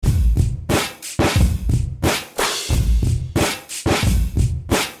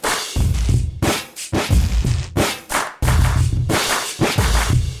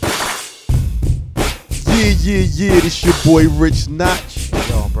This your boy Rich Notch.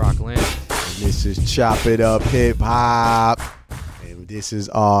 Yo, I'm Brock Land. And this is Chop It Up Hip Hop. And this is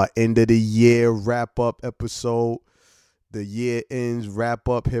our end of the year wrap up episode. The year ends, wrap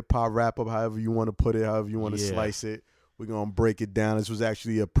up, hip hop wrap up, however you want to put it, however you want to slice it. We're going to break it down. This was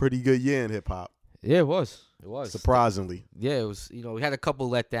actually a pretty good year in hip hop. Yeah, it was. It was. Surprisingly. Yeah, it was. You know, we had a couple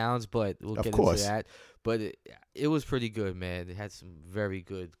letdowns, but we'll get into that. But it was pretty good, man. It had some very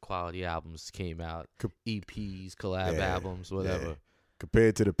good quality albums came out. EPs, collab albums, whatever. Yeah.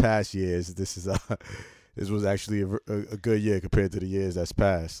 Compared to the past years, this was actually a good year compared to the years that's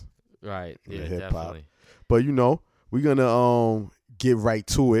passed. Right. Yeah, hip-hop. definitely. But you know, we're gonna get right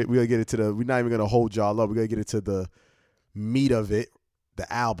to it. We're gonna get into we're not even gonna hold y'all up. We're gonna get into the meat of it,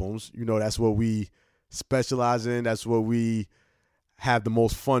 the albums. You know, that's what we specialize in. That's what we have the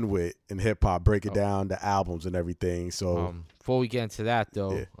most fun with in hip hop, breaking down the albums and everything. So before we get into that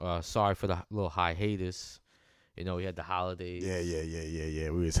though, sorry for the little hiatus. You know, we had the holidays. Yeah.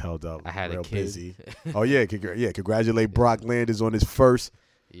 We was held up. I had real a kid. Busy. Oh yeah, congratulate Brock Landers on his first.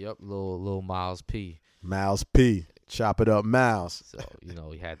 Yep, little Miles P. Miles P. Chop it up, Miles. So you know,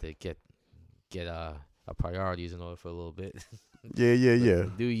 we had to get our priorities in order for a little bit. Yeah.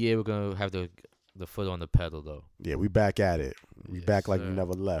 New year, we're gonna have the foot on the pedal though. Yeah, we back at it. We back like we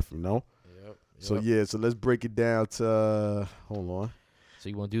never left, you know? Yep. So let's break it down to hold on. So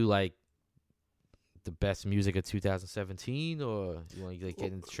you wanna do like the best music of 2017, or you wanna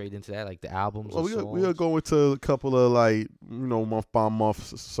get straight into that, like the albums? Well, or we are going to a couple of month by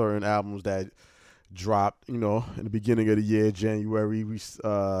month certain albums that dropped, in the beginning of the year, January. We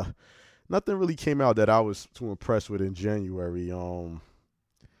nothing really came out that I was too impressed with in January.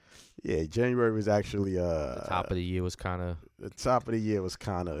 January was actually the top of the year was kind of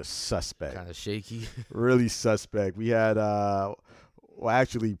suspect. Kind of shaky. Really suspect. We had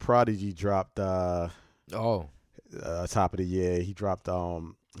actually Prodigy dropped top of the year. He dropped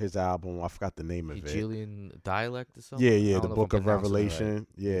his album. I forgot the name of it. Hegelian Dialect or something? Yeah, the Book of Revelation.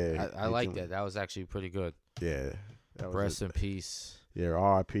 Right. Yeah. I like that. That was actually pretty good. Yeah. Rest in peace. Yeah,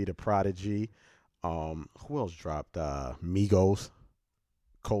 R.I.P. to Prodigy. Who else dropped? Migos.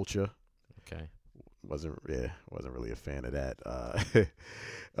 Culture. Okay. Wasn't really a fan of that.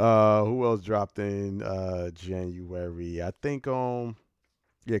 Who else dropped in January? I think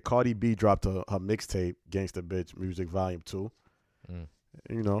Cardi B dropped her mixtape, Gangsta Bitch Music Volume 2.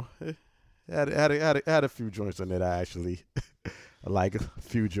 Had a few joints on it. I actually I like a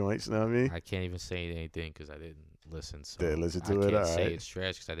few joints. You know what I mean? I can't even say anything because I didn't listen. So didn't listen to it. I can't say right. It's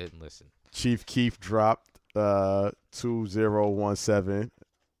trash because I didn't listen. Chief Keef dropped 2017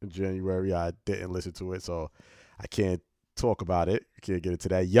 in January. I didn't listen to it, so I can't talk about it. Can't get into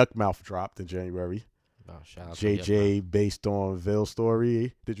that. Yuck Mouth dropped in January. Oh, shout out JJ based on Ville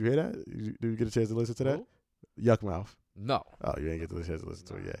Story. Did you hear that? Did you get a chance to listen to that? Yuck Mouth. No. Oh, you didn't get the chance to listen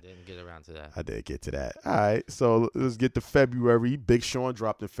to it yet. I didn't get around to that. I did get to that. All right, so let's get to February. Big Sean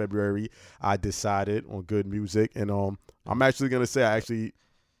dropped in February. I decided on good music, and I'm actually gonna say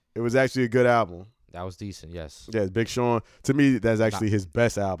it was actually a good album. That was decent. Yes. Yeah, Big Sean. To me, that's actually his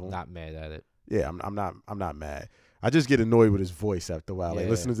best album. Not mad at it. Yeah, I'm not mad. I just get annoyed with his voice after a while. Like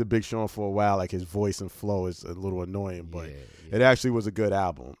listening to Big Sean for a while, like his voice and flow is a little annoying, but it actually was a good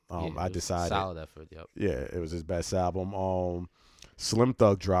album. I decided. Solid effort. Yep. Yeah, it was his best album. Slim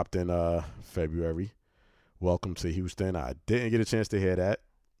Thug dropped in February. Welcome to Houston. I didn't get a chance to hear that.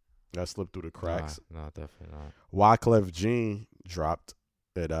 I slipped through the cracks. No, definitely not. Wyclef Jean dropped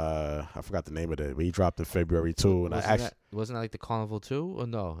it. I forgot the name of it, but he dropped in February too. And wasn't that like the Carnival 2? Or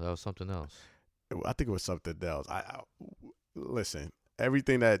no, that was something else. I think it was something else. Listen,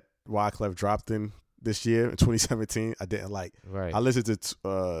 everything that Wyclef dropped in this year in 2017, I didn't like. Right. I listened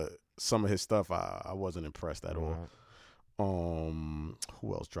to some of his stuff. I wasn't impressed at all.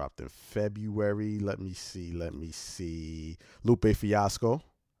 Who else dropped in February? Let me see. Lupe Fiasco.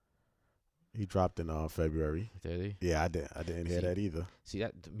 He dropped in February. Did he? Yeah, I didn't hear that either. See,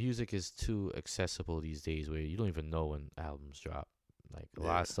 that music is too accessible these days, where you don't even know when albums drop. Like a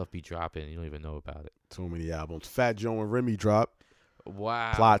lot of stuff be dropping, and you don't even know about it. Too many albums. Fat Joe and Remy dropped.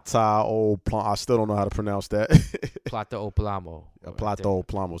 Wow. Plata o Plamo. I still don't know how to pronounce that. Plata o Plamo. Plata o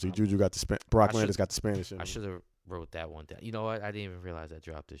Plamo. See, Juju got the Brock Landers got the Spanish. I should have wrote that one down. You know what? I didn't even realize that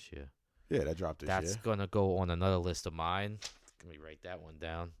dropped this year. Yeah, that dropped this year. That's gonna go on another list of mine. Let me write that one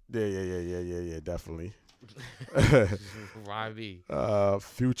down. Yeah, definitely. Rhyme.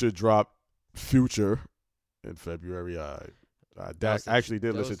 Future dropped Future in February. I actually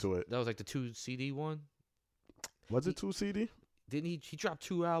did listen to it. That was like the 2 CD one. Was it 2 CD? Didn't he dropped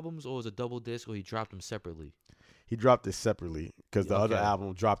 2 albums, or was it a double disc, or he dropped them separately? He dropped it separately because the other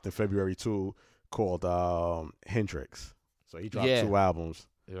album dropped in February too. called Hendrix. So he dropped 2 albums.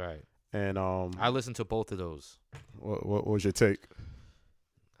 Right. And I listened to both of those. What was your take?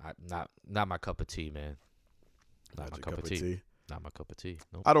 Not my cup of tea, man. Not my cup of tea. Not my cup of tea.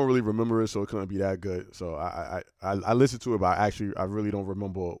 Nope. I don't really remember it, so it couldn't be that good. So I listened to it, but I really don't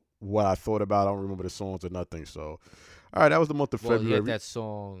remember what I thought about. I don't remember the songs or nothing. So, all right, that was the month of February. He had that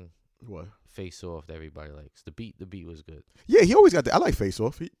song. What? Face Off that everybody likes. The beat was good. Yeah, he always got I like Face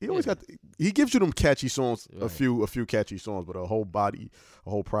Off. He always got he gives you them catchy songs, right. a few catchy songs, but a whole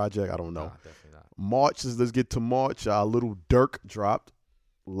project, I don't know. Nah, definitely not. March, let's get to March. Little Durk dropped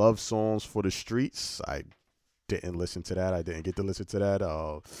Love Songs for the Streets. I didn't listen to that. I didn't get to listen to that.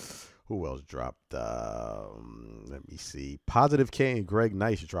 Who else dropped? Let me see. Positive K and Greg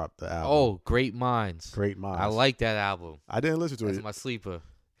Nice dropped the album. Oh, Great Minds. I like that album. I didn't listen to it. That's my sleeper.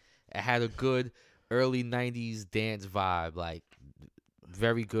 It had a good early 90s dance vibe, like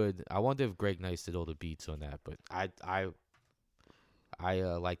very good. I wonder if Greg Nice did all the beats on that, but I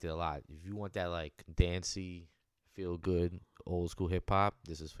liked it a lot. If you want that like dancey, feel good, old school hip hop,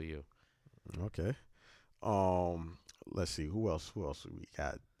 this is for you. Okay. Let's see who else we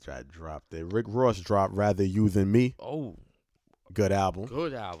got dropped there. Rick Ross dropped Rather You Than Me. Oh, good album.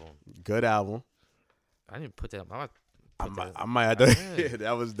 Good album. I didn't put that. I might have to. Yeah,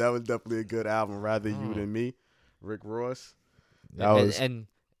 that was definitely a good album. Rather You Than Me, Rick Ross. And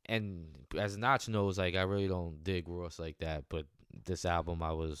as Notch knows, like I really don't dig Ross like that, but this album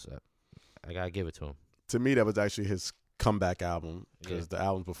I gotta give it to him. To me, that was actually his comeback album because the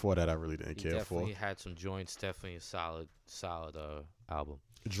albums before that I really didn't care for. Definitely had some joints. Definitely a solid album.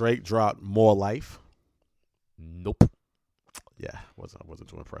 Drake dropped More Life. Nope. Yeah, wasn't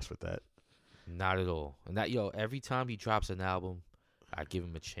too impressed with that. Not at all. And every time he drops an album, I give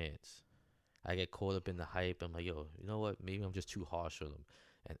him a chance. I get caught up in the hype. I'm like, you know what? Maybe I'm just too harsh on him.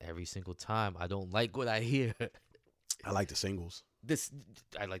 And every single time, I don't like what I hear. I like the singles.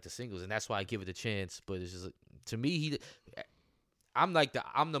 I like the singles, and that's why I give it a chance. But it's just to me, I'm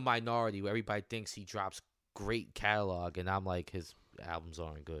the minority where everybody thinks he drops great catalog, and I'm like his albums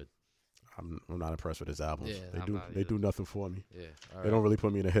aren't good. I'm not impressed with his albums. Yeah, they do nothing for me. Yeah, they don't really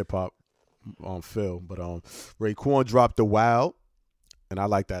put me in a hip hop feel. But Raekwon dropped The Wild, and I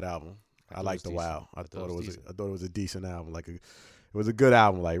like that album. I like The Wild. I thought it was a decent album. Like it was a good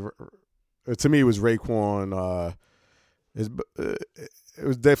album. Like to me, it was Raekwon. It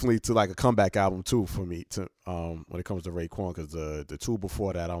was definitely to like a comeback album too for me. To when it comes to Raekwon, because the two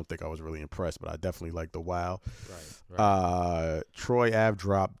before that, I don't think I was really impressed. But I definitely like The Wild. Right. Troy Ave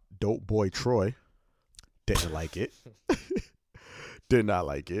dropped Dope Boy Troy. Didn't like it. Did not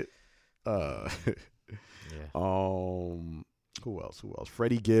like it. Yeah. Who else?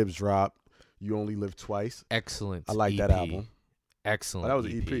 Freddie Gibbs dropped You Only Live Twice. Excellent. I like EP. that album. Excellent. Oh, that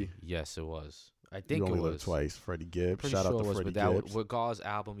was an EP. Yes, it was. I think You Only it was. Live Twice. Freddie Gibbs. Pretty Shout sure out to it was, Freddie but Gibbs. Regard's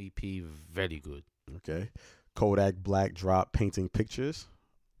album EP, very good. Okay. Kodak Black dropped Painting Pictures.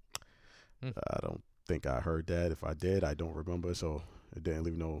 I don't think I heard that. If I did, I don't remember. So it didn't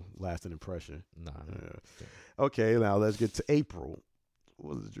leave no lasting impression. Nah. Okay, now let's get to April.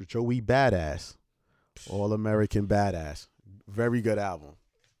 Joey Badass. All American Badass. Very good album.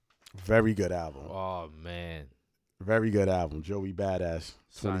 Oh, man. Very good album. Joey Badass.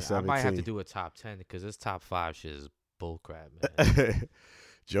 2017. I might have to do a top 10 because this top 5 shit is bullcrap, man.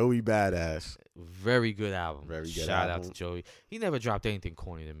 Joey Badass. Very good album. Very good Shout album. out to Joey. He never dropped anything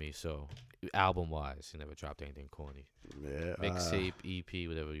corny to me, so album-wise, he never dropped anything corny. Yeah. Mixtape, EP,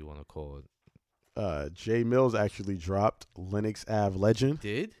 whatever you want to call it. Jay Mills actually dropped Lennox Ave Legend.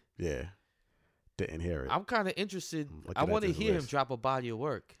 Did? Yeah. Didn't hear it. I'm kind of interested. I want to hear him drop a body of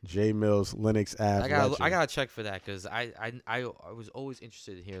work. Jay Mills, Lennox Ave Legend. I gotta check for that because I was always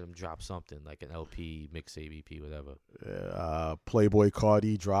interested in hearing him drop something like an LP, mixtape, EP, whatever. Playboy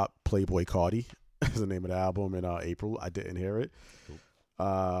Cardi dropped Playboy Cardi. Is the name of the album in April. I didn't hear it.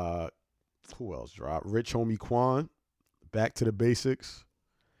 Who else dropped? Rich Homie Quan, Back to the Basics.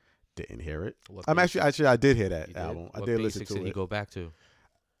 Didn't hear it. Actually, I did hear that album. I did listen to it. Did he go back to?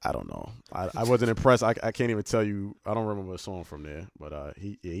 I don't know. I wasn't impressed. I can't even tell you. I don't remember a song from there. But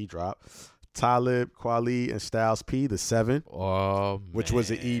he dropped Talib Kweli and Styles P, The 7. Oh, which was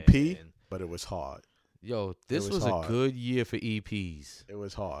an EP, but it was hard. Yo, this was a good year for EPs. It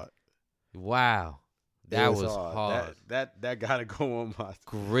was hard. Wow. That was hard. That gotta go on my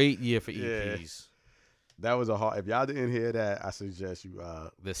great year for EPs. Yeah. That was a hard. If y'all didn't hear that, I suggest you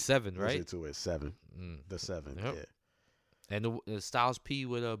The 7, right? Listen to it. 7. The 7. Yep. Yeah. And the Styles P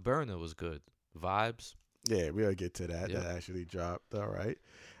with Burner was good. Vibes. Yeah, we'll get to that. Yep. That actually dropped. All right.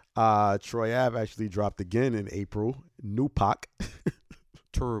 Troy Ave actually dropped again in April. New Pac.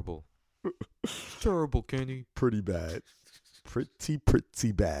 Terrible. Terrible, Kenny. Pretty bad.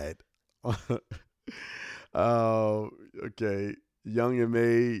 Pretty bad. Okay. Young and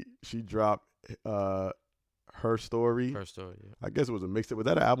May, she dropped her story. Her story. Yeah. I guess it was a mixtape. Was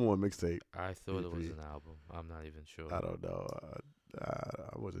that an album or a mixtape? I thought it was EP. an album. I'm not even sure. I don't know.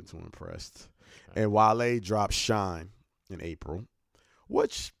 I wasn't too impressed. And Wale dropped Shine in April,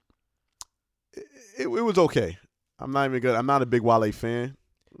 which it was okay. I'm not even good. I'm not a big Wale fan.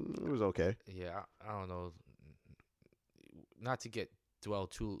 It was okay. Yeah, I don't know. Not to dwell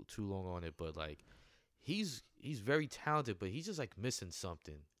too long on it, but like he's very talented, but he's just like missing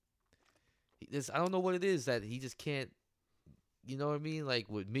something. I don't know what it is that he just can't. You know what I mean? Like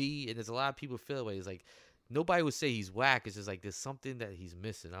with me, and there's a lot of people feel away. It's like nobody would say he's whack. It's just like there's something that he's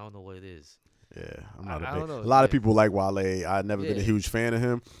missing. I don't know what it is. Yeah, I'm not I a big. don't know. A lot of Yeah. people like Wale. I've never been a Yeah. huge fan of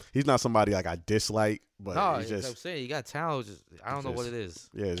him. He's not somebody like I dislike, but No, he's that's what I'm just saying. You got talent. I don't know what it is.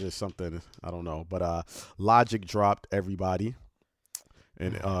 yeah, it's just something I don't know. But Logic dropped Everybody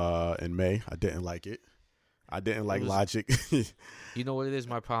in May. I didn't like it. I didn't like was- Logic. You know what it is?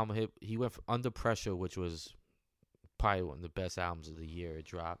 My problem with him, he went for Under Pressure, which was probably one of the best albums of the year. It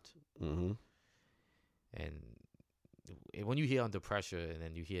dropped. hmm And when you hear Under Pressure and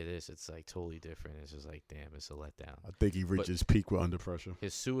then you hear this, it's like totally different. It's just like, damn, it's a letdown. I think he reached his peak with Under Pressure.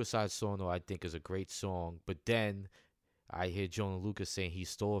 His Suicide song, though, I think is a great song. But then I hear Jonah Lucas saying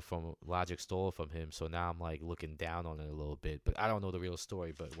Logic stole it from him. So now I'm like looking down on it a little bit. But I don't know the real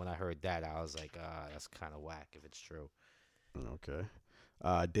story. But when I heard that, I was like, that's kind of whack if it's true. Okay.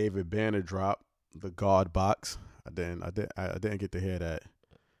 David Banner dropped the God Box. I didn't get to hear that.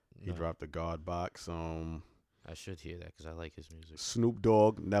 He No, dropped the God Box. I should hear that because I like his music. Snoop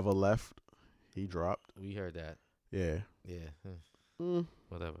Dogg Never Left. He dropped. We heard that. Yeah. Yeah. Mm,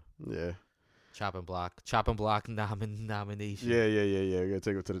 Whatever. yeah. Chopping block nomination. Yeah. We're gonna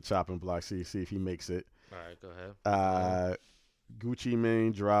take him to the chopping block. See if he makes it. All right, go ahead. Gucci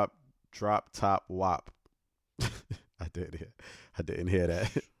Mane drop top WAP. I didn't hear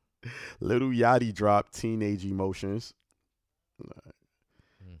that. Little Yachty dropped Teenage Emotions.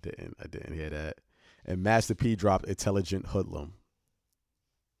 I didn't hear that. And Master P dropped Intelligent Hoodlum.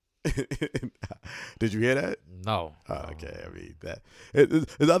 Did you hear that? No. Okay, I mean that.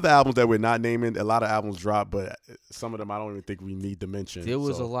 There's other albums that we're not naming. A lot of albums dropped, but some of them I don't even think we need to mention. There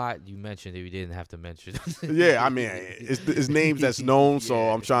was so. a lot you mentioned that we didn't have to mention. Yeah, I mean, it's names that's known, so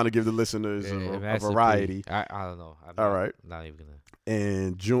Yeah. I'm trying to give the listeners Yeah, a Master P. variety. I don't know. All right. Not even gonna.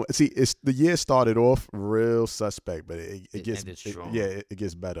 And June, it's the year started off real suspect, but it gets ended strong. it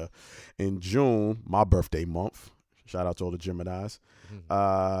gets better. In June, my birthday month. Shout out to all the Geminis.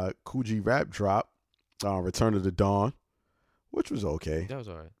 Coogee Rap drop, Return of the Dawn, which was okay. That was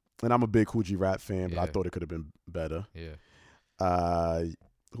all right. And I'm a big Coogee Rap fan, but I Yeah. thought it could have been better. Yeah.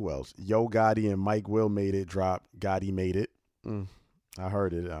 Who else? Yo Gotti and Mike Will made it drop. Gotti made it. I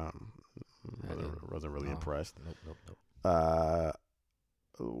heard it. Wasn't really impressed. Nope.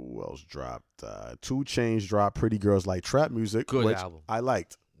 Who else dropped? 2 Chainz dropped Pretty Girls Like Trap Music, Good which album. I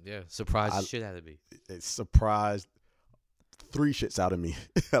liked. Yeah. Surprised the shit out of me. It surprised 3 shits out of me.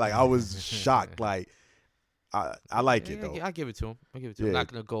 Like I was shocked. Like I like it though. I give it to him. I'm not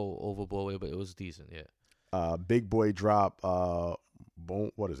gonna go overboard with it, but it was decent. Yeah. Big Boy dropped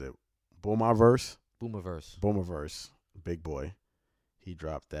what is it? Boomerverse. Boomerverse. Big Boy. He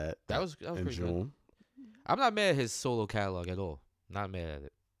dropped that. That was in pretty June. good. I'm not mad at his solo catalog at all. Not mad at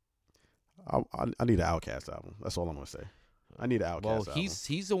it. I need an Outkast album. That's all I'm gonna say. I need an Outkast Well, album.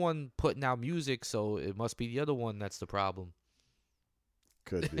 he's the one putting out music, so it must be the other one that's the problem.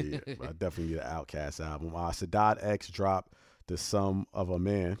 Could be. But I definitely need an Outkast album. Sadat X dropped The Sum of a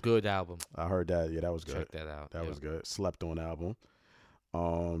Man. Good album. I heard that. Yeah, that was good. Check that out. That was good. Slept on album.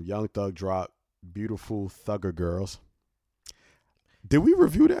 Young Thug dropped Beautiful Thugger Girls. Did we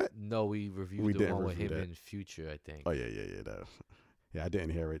review that? No, we reviewed We the didn't one with review him that. in Future, I think. Oh yeah. Yeah, I didn't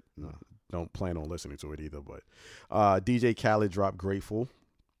hear it. No, don't plan on listening to it either. But DJ Khaled dropped Grateful.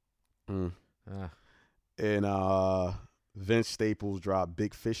 Ah. And Vince Staples dropped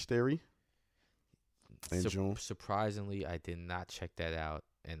Big Fish Theory in June. Surprisingly, I did not check that out,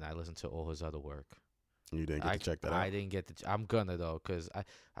 and I listened to all his other work. You didn't get to check that out? I didn't get to. I'm gonna though, cause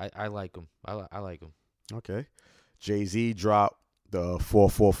I like him. I like him. Okay. Jay-Z dropped the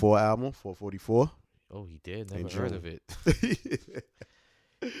 444 album, 444. Oh, he did. In Never heard June. of it.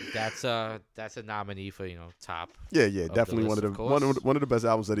 That's a nominee for top. Yeah, the definitely list, one of of course. one of the best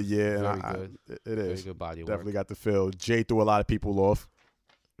albums of the year. Very And good. It Very is good body of definitely work. got the feel. Jay threw a lot of people off.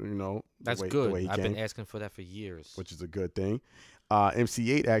 You know, That's the good. way he I've came, been asking for that for years. which is a good thing.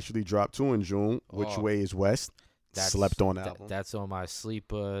 MC8 actually dropped 2 in June. Which Oh. Way is West? slept on album. That's on my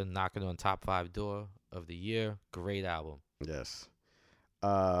sleeper, knocking on top 5 door of the year. Great album. Yes.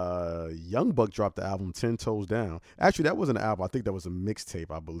 Young Buck dropped the album 10 Toes Down. Actually, that wasn't an album. I think that was a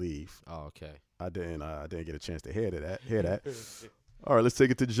mixtape, I believe. Oh, okay. I didn't get a chance to hear that. All right, let's take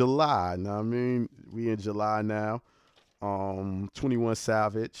it to July. Now, I mean, we in July now. 21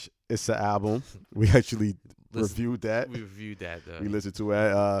 Savage. It's an album. We actually reviewed that. We reviewed that. We listened to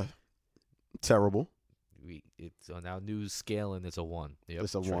it. Terrible. It's on our news scaling. It's a 1. Yep,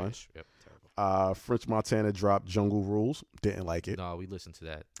 It's a trash. 1. Yep, terrible. French Montana dropped Jungle Rules. Didn't like it. No, we listened to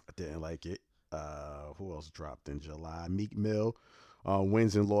that. I didn't like it. Who else dropped in July? Meek Mill.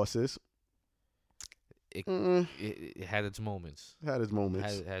 Wins and Losses. It had its moments. Had its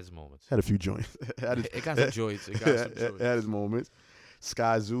moments. It has moments. Had a few joints. It got some joints. It got some joints. Had its moments.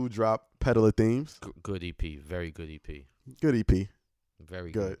 Sky Zoo dropped Peddler Themes. Good EP. Very good EP. Good EP.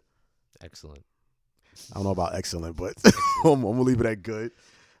 Very Good. Excellent. I don't know about excellent, but I'm gonna leave it at good.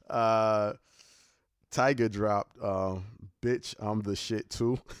 Tiger dropped Bitch, I'm the Shit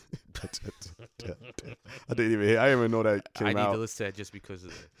Too. I didn't even know that came out. I need to listen to that just because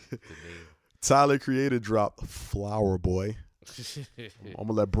of the name. Tyler Creator dropped Flower Boy. I'm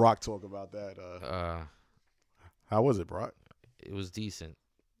gonna let Brock talk about that. How was it, Brock? It was decent.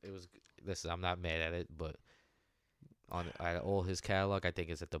 It was. Listen, I'm not mad at it, but on all his catalog, I think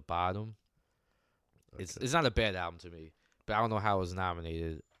it's at the bottom. Okay. It's not a bad album to me, but I don't know how it was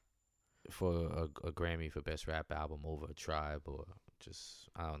nominated for a Grammy for Best Rap Album over a Tribe or just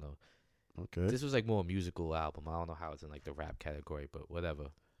I don't know. Okay. This was like more a musical album. I don't know how it's in like the rap category, but whatever.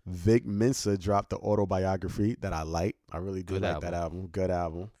 Vic Mensa dropped the autobiography that I like. I really do like that album. Good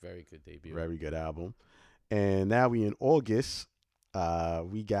album. Very good debut. Very good album. And now we in August.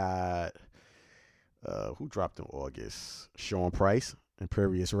 We got who dropped in August? Sean Price,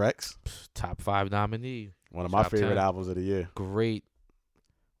 Imperious Rex. Top 5 nominee. One of my favorite albums of the year. Great.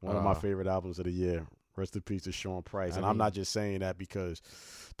 One of my favorite albums of the year. Rest in peace to Sean Price. And I'm not just saying that because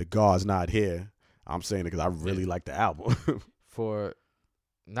the God's not here. I'm saying it because I really like the album. For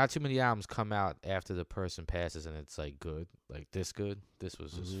not too many albums come out after the person passes and it's like good. Like this good. This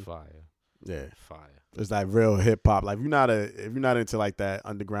was just fire. Yeah. Fire. It's like real hip hop. Like if you're not into like that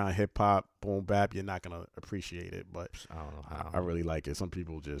underground hip hop, boom bap, you're not gonna appreciate it. But I don't know how. I really like it. Some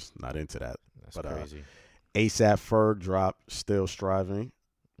people just not into that. That's crazy. ASAP Ferg dropped Still Striving.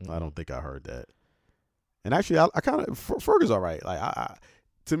 I don't think I heard that. And actually, I kind of Ferg is all right. Like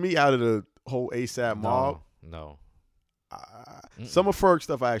to me, out of the whole ASAP mob, no. Some of Ferg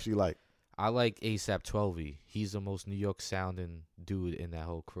stuff I actually like. I like ASAP 12E. He's the most New York sounding dude in that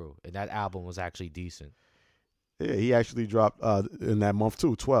whole crew, and that album was actually decent. Yeah, he actually dropped in that month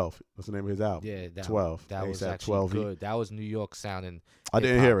too. 12. What's the name of his album? Yeah, 12. That was A$AP actually 12E. good. That was New York sounding. I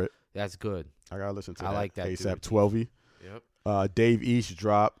didn't hear it. That's good. I gotta listen to that. I like that. A$AP 12E. Yep. Dave East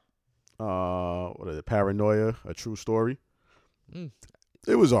dropped what is it? Paranoia, A True Story.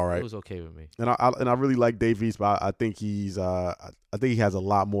 It was all right. It was okay with me. And I really like Dave East, but I think he has a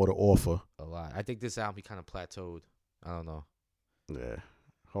lot more to offer. A lot. I think this album he kind of plateaued. I don't know. Yeah.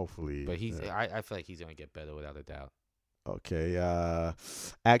 Hopefully. But he's. Yeah. I feel like he's gonna get better without a doubt. Okay.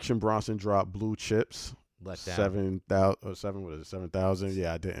 Action Bronson dropped Blue Chips. Let down. 7,000. What is it? 7,000.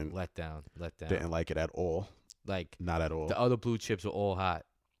 Yeah, I didn't. Let down. Didn't like it at all. Like not at all. The other Blue Chips were all hot.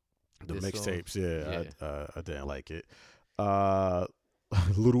 The mixtapes, I didn't like it.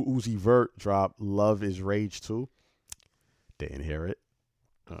 Little Uzi Vert dropped Love Is Rage 2. Didn't hear it.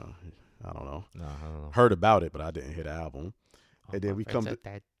 I don't know. No, I don't know. Heard about it, but I didn't hear the album. And then we come to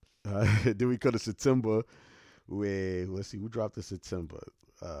September. Let's see who dropped in September.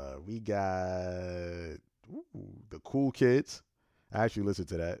 We got the Cool Kids. I actually listened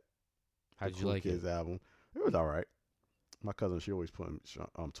to that. How'd you like Kids it? Album. It was all right. My cousin, she always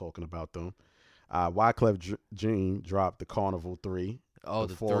talking about them. Wyclef Jean dropped the Carnival 3. Oh,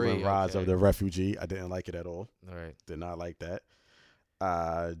 the Fall and Rise of the Refugee. I didn't like it at all. All right. Did not like that.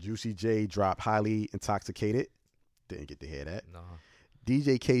 Juicy J dropped Highly Intoxicated. Didn't get to hear that. No.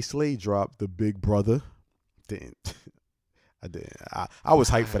 DJ K Slade dropped The Big Brother. Didn't. I didn't. I was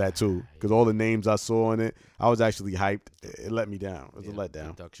hyped for that too because all the names I saw in it, I was actually hyped. It let me down. It was a letdown.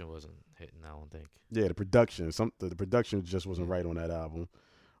 The production wasn't hitting, I don't think. Yeah, the production. The production just wasn't right on that album.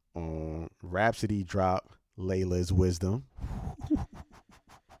 Rhapsody dropped Layla's Wisdom.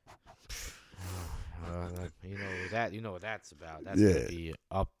 You know what that's about. That's gonna be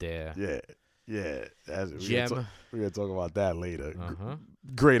up there. Yeah. Gem. We're gonna talk about that later. Uh-huh.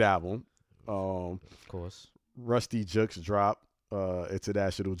 Great album. Of course. Rusty Jux dropped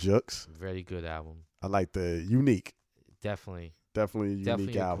International Jux. Very good album. I like the unique. Definitely a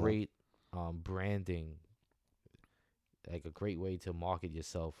unique album. Great branding like a great way to market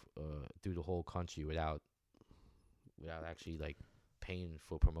yourself through the whole country without actually like paying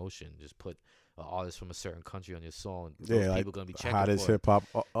for promotion. Just put an artist from a certain country on your song. Those like people gonna be checking hottest for it. hip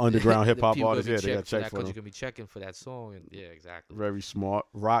hop, underground hip hop People gonna artists. be Yeah, they got check to for check that for country. them. Gonna be checking for that song. And yeah, exactly. Very smart.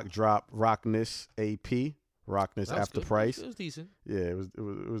 Rockness AP. Rockness That was After good. Price. It was decent. Yeah, it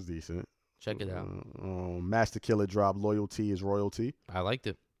was decent. Check it out. Master Killer dropped Loyalty is Royalty. I liked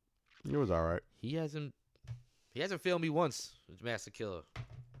it. It was all right. He hasn't failed me once. Master Killer.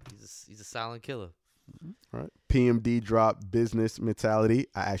 He's a silent killer. All right. PMD dropped Business Mentality.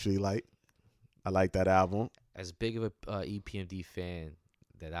 I like that album. As big of a EPMD fan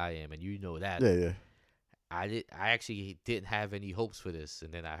that I am, and you know that. Yeah. I actually didn't have any hopes for this,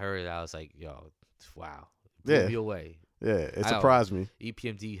 and then I heard it. I was like, "Yo, wow, blew Yeah. me away." Yeah, it surprised me.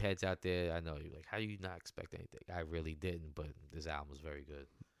 EPMD heads out there, I know you're like, how do you not expect anything? I really didn't, but this album was very good.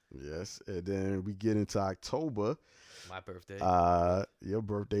 Yes, and then we get into October. My birthday. Your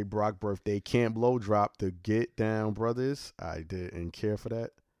birthday, Brock birthday. Camp Blow dropped the Get Down Brothers. I didn't care for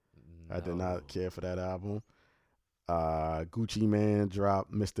that. No. I did not care for that album. Gucci Man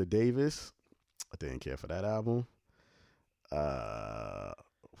dropped Mr. Davis. I didn't care for that album.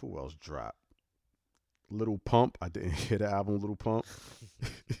 Who else dropped? Little Pump. I didn't hear the album Little Pump.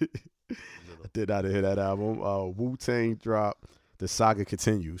 I did not hear that album. Wu-Tang dropped The Saga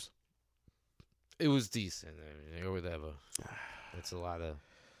Continues. It was decent, I mean, or whatever. It's a lot of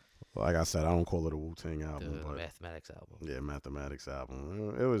Like I said, I don't call it a Wu-Tang album. the but mathematics album. yeah, Mathematics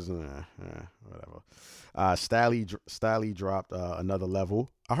album. It was whatever. Styley dropped Another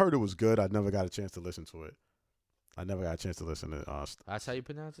Level. I heard it was good. I never got a chance to listen to it. I never got a chance to listen to That's how you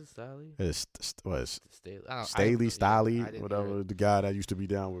pronounce it, Staley? it's Staley, Styley, whatever, the guy that used to be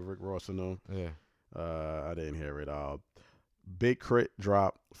down with Rick Ross and them. Yeah. I didn't hear it. Big Crit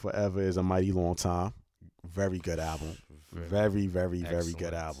dropped Forever Is a Mighty Long Time. Very good album. Very, very, very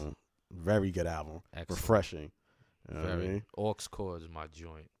good Excellent. album. Very good album. Excellent. Refreshing. You know what I Very. mean? Aux chords, my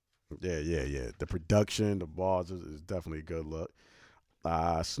joint. Yeah. The production, the bars is definitely a good look.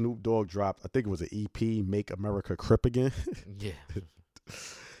 Snoop Dogg dropped, I think it was an EP, Make America Crip Again. Yeah.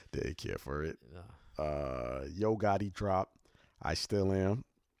 Didn't care for it. No. Yo Gotti dropped I Still Am.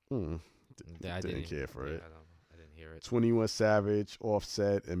 I Didn't care for it. I didn't hear it. 21 Savage,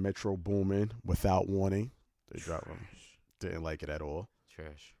 Offset, and Metro Boomin Without Warning. They dropped them. Didn't like it at all.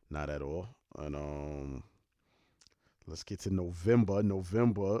 Trash. Not at all. And let's get to November.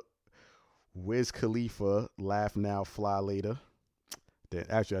 Wiz Khalifa, Laugh Now, Fly Later.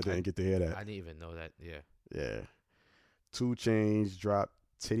 Actually, I didn't get to hear that. I didn't even know that. Yeah. Yeah. 2 Chainz dropped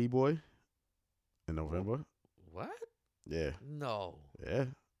Titty Boy in November. What? Yeah. No. Yeah.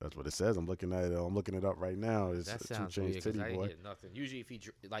 That's what it says. I'm looking at it. I'm looking it up right now. It's That 2 sounds Chainz weird because Titty I didn't Boy. hear nothing. Usually, if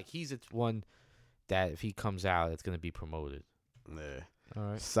he's the one that if he comes out, it's gonna be promoted. Yeah. All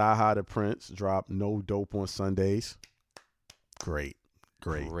right. Saha the Prince dropped No Dope on Sundays. Great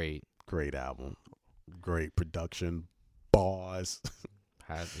album. Great production. Bars.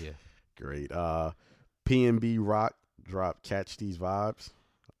 Yeah. Great. PNB Rock dropped Catch These Vibes.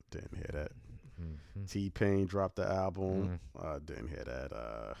 Didn't hear that. Mm-hmm. T-Pain dropped the album. Didn't hear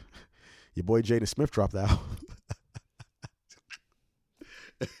that. Your boy Jaden Smith dropped the album.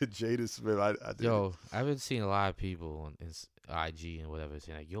 Jaden Smith. I didn't. Yo, I've been seeing a lot of people on IG and whatever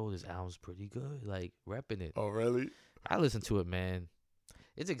saying like, "Yo, this album's pretty good." Like repping it. Oh, really? I listened to it, man.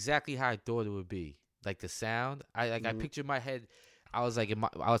 It's exactly how I thought it would be. Like the sound, I pictured in my head. I was like,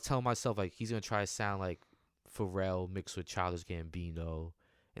 I was telling myself like he's gonna try to sound like Pharrell mixed with Childish Gambino,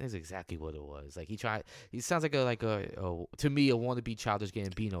 and that's exactly what it was. Like he sounds like a to me a wannabe Childish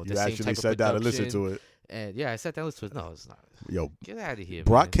Gambino. You actually sat down and listened to it. And yeah, I sat down and listened to it. No, it's not. Yo, Get out of here,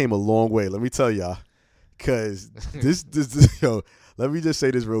 Brock man. came a long way. Let me tell y'all, cause this yo. Let me just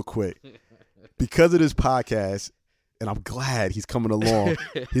say this real quick. Because of this podcast, and I'm glad he's coming along.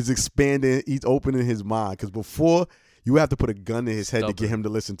 He's expanding. He's opening his mind. Because before, you have to put a gun in his head to get him to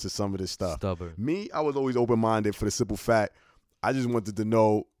listen to some of this stuff. Stubborn. Me, I was always open-minded for the simple fact, I just wanted to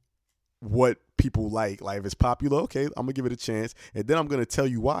know what people like. Like, if it's popular, okay, I'm going to give it a chance. And then I'm going to tell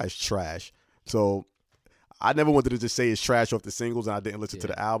you why it's trash. So, I never wanted to just say it's trash off the singles and I didn't listen to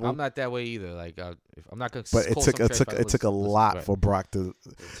the album. I'm not that way either. Like, if I'm not gonna. But it took a lot for Brock to.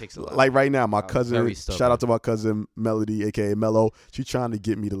 It takes a lot. Like right now, my I'm cousin. very stubborn. Shout out to my cousin Melody, aka Mello. She's trying to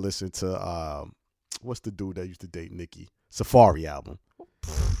get me to listen to what's the dude that used to date Nicki? Safari album.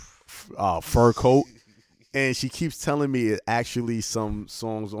 Fur Coat, and she keeps telling me it actually some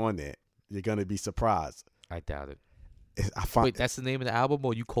songs on there. You're gonna be surprised. I doubt it. Wait, that's the name of the album,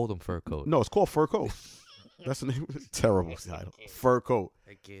 or you called him Fur Coat? No, it's called Fur Coat. That's the name. Terrible title. Fur Coat.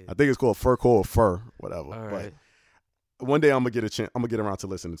 I get it. I think it's called Fur Coat or Fur, whatever. All But right. one day I'm gonna get a chance. I'm gonna get around to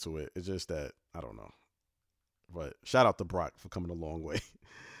listening to it. It's just that I don't know. But shout out to Brock for coming a long way.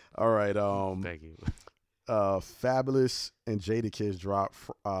 All right. Thank you. Fabulous and Jadakiss dropped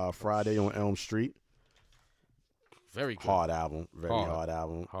Friday on Elm Street. Very good. Hard album. Very hard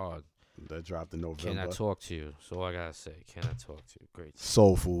album. Hard. That dropped in November. Can I talk to you? So all I gotta say. Can I talk to you? Great.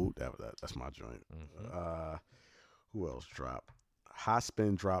 Soul Food. That's my joint. Mm-hmm. Who else dropped? Hot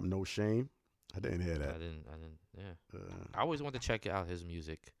Spin dropped No Shame. I didn't hear that. I didn't. Yeah. I always want to check out his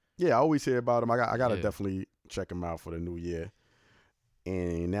music. Yeah, I always hear about him. I gotta Yeah. definitely check him out for the new year.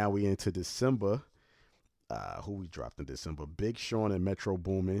 And now we into December. Who we dropped in December? Big Sean and Metro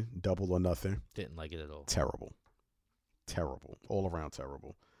Boomin, Double or Nothing. Didn't like it at all. Terrible. All around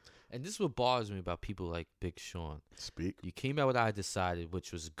terrible. And this is what bothers me about people like Big Sean. Speak. You came out with I Decided,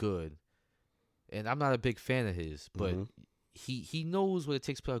 which was good. And I'm not a big fan of his, but he knows what it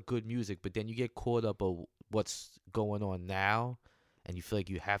takes to put out good music, but then you get caught up of what's going on now, and you feel like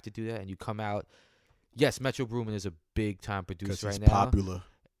you have to do that, and you come out. Yes, Metro Boomin is a big time producer right now. Popular.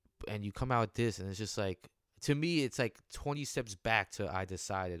 And you come out with this, and it's just like, to me, it's like 20 steps back to I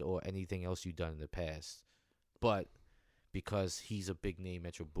Decided or anything else you've done in the past. But because he's a big name,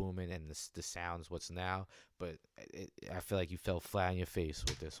 Metro Boomin, and the sound's what's now, but I feel like you fell flat on your face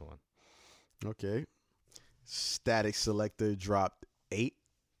with this one. Okay. Static Selector dropped 8.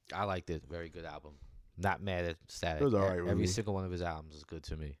 I liked it. Very good album. Not mad at Static. It was all right with Every me. single one of his albums is good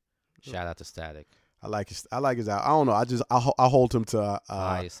to me. Shout out to Static. I like his album. I don't know. I hold him to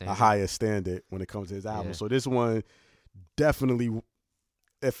a higher standard when it comes to his album. Yeah. So this one definitely,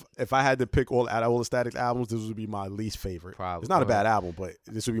 if I had to pick out of all the Static albums, this would be my least favorite. Probably. It's not a bad album, but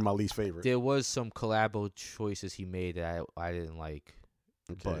this would be my least favorite. There was some collabo choices he made that I didn't like.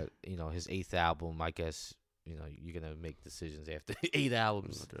 Okay. But, his 8th album, I guess, you're going to make decisions after 8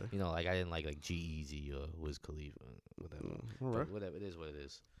 albums. Okay. Like I didn't like G-Eazy or Wiz Khalifa, whatever. All right. But whatever, it is what it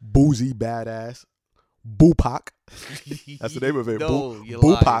is. Boozy Badass. Boopak. That's the name of it. No, you're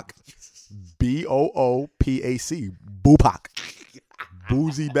Boopak. Boopac. Boopak.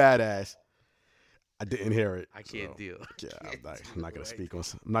 Boozy Badass. I didn't hear it. I can't deal. Yeah, I'm not gonna speak on.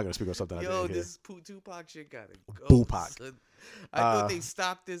 I'm not gonna speak on something I didn't hear. This Tupac shit gotta go. Boopak. Son. I thought they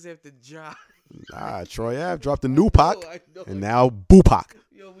stopped this after John. Nah, Troy Ave dropped the new Pac, I know. and now Boopak.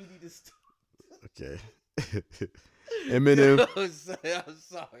 Yo, we need to stop. Okay. Eminem. Yo, son, I'm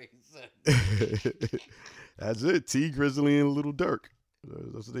sorry, son. That's it. T Grizzly and Little Durk.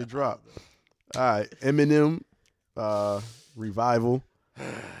 That's what they dropped. All right, Eminem. Revival.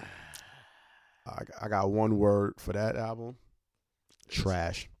 I got one word for that album.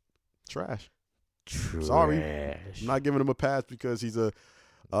 Trash. Sorry. I'm not giving him a pass because he's a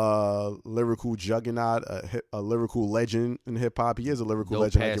lyrical juggernaut, a lyrical legend in hip hop. He is a lyrical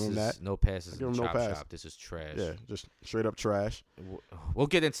legend. I give him that. No passes. give In him the no chop pass. shop. This is trash. Yeah, just straight up trash. We'll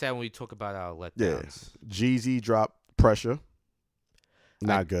get into that when we talk about our letdowns. Yeah. Jeezy dropped Pressure.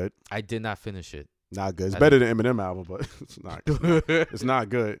 Not good. I did not finish it. Not good. It's better than Eminem album, but it's not. It's not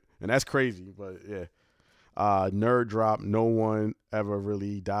good, and that's crazy. But yeah, Nerd dropped No One Ever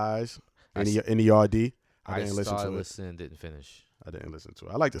Really Dies. NERD. I didn't listen to it. Listening, didn't finish. I didn't listen to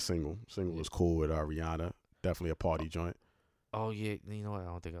it. I like the single. Single was cool with Rihanna. Definitely a party joint. Oh yeah, you know what? I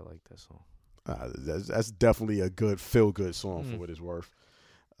don't think I like that song. That's definitely a good feel good song for what it's worth.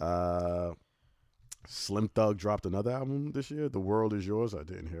 Slim Thug dropped another album this year. The World Is Yours. I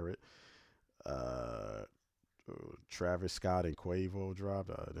didn't hear it. Travis Scott and Quavo dropped.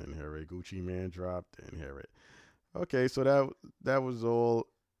 I didn't hear it. Gucci Mane dropped. Didn't hear it. Okay, so that was all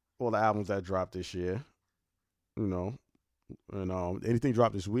the albums that dropped this year. And anything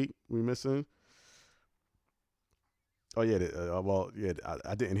dropped this week we missing? Oh yeah,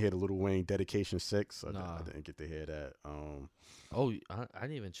 I didn't hear the Lil Wayne Dedication 6. So I didn't get to hear that. I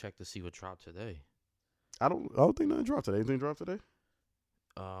didn't even check to see what dropped today. I don't think nothing dropped today. Anything dropped today?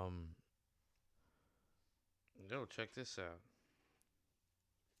 No, check this out.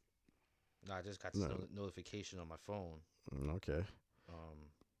 No, I just got this notification on my phone. Okay.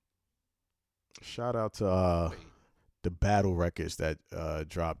 Shout out to the battle records that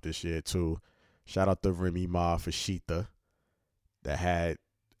dropped this year too. Shout out to Remy Ma for Sheetha that had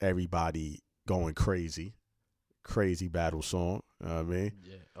everybody going crazy. Crazy battle song. You know what I mean?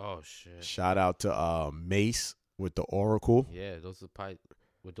 Yeah. Oh shit. Shout out to Mace with the Oracle. Yeah, those are probably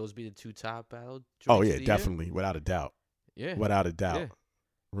would those be the two top battle? Oh yeah, definitely, without a doubt. Yeah. Without a doubt. Yeah.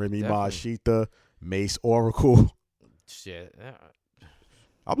 Remy Ma, Sheetha, Mace, Oracle. Shit.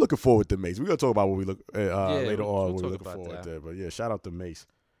 I'm looking forward to Mace. We're gonna talk about what we look later on. We'll we look forward to. But yeah, shout out to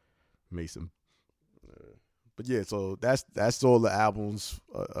Mason. But yeah, so that's all the albums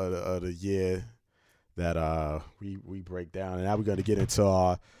of the year that we break down. And now we're gonna get into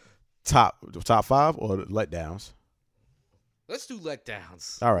our top 5 or letdowns. Let's do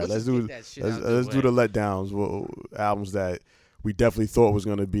letdowns. All right, let's do let's do the letdowns. Well, albums that we definitely thought was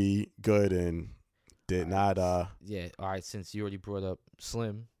gonna be good and did not. Yeah. All right. Since you already brought up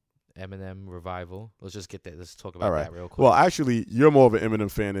Slim, Eminem revival, let's just get that. Let's talk about that real quick. Well, actually, you're more of an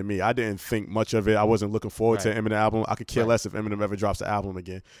Eminem fan than me. I didn't think much of it. I wasn't looking forward to an Eminem album. I could care less if Eminem ever drops an album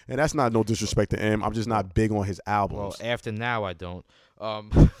again. And that's not no disrespect to M. I'm just not big on his albums. Well, after now, I don't.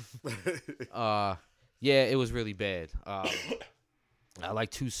 Yeah, it was really bad. I like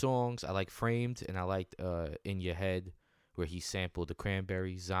 2 songs. I like Framed, and I liked In Your Head, where he sampled the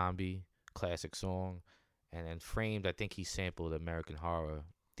Cranberries, Zombie, classic song. And then Framed, I think he sampled American Horror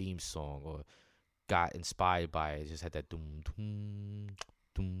theme song or got inspired by it. It just had that doom doom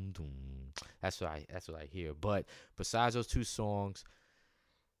doom doom. That's what I hear. But besides those 2 songs,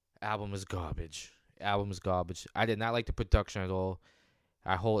 album is garbage. I did not like the production at all.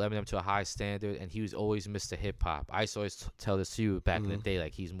 I hold Eminem to a high standard, and he was always Mr. Hip Hop. I used to always tell this to you back in the day,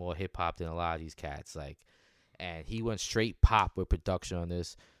 like he's more hip hop than a lot of these cats. Like, and he went straight pop with production on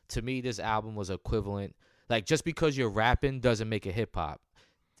this. To me, this album was equivalent. Like, just because you're rapping doesn't make it hip hop,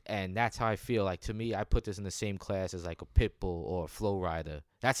 and that's how I feel. Like, to me, I put this in the same class as like a Pitbull or a Flow Rider.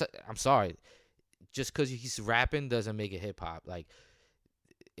 I'm sorry, just because he's rapping doesn't make it hip hop. Like,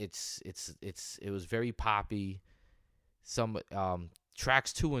 it was very poppy. Some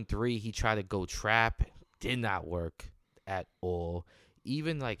tracks 2 and 3, he tried to go trap, did not work at all.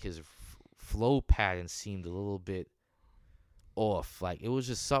 Even like his flow pattern seemed a little bit off. Like, it was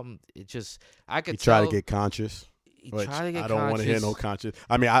just something. I could tell. He tried to get conscious. I don't want to hear no conscious.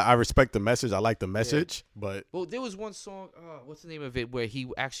 I mean, I respect the message. I like the message, but there was one song. What's the name of it? Where he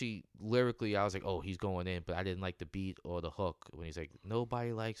actually lyrically, I was like, oh, he's going in, but I didn't like the beat or the hook when he's like,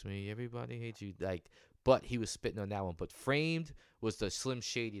 nobody likes me, everybody hates you. Like, but he was spitting on that one. But Framed was the Slim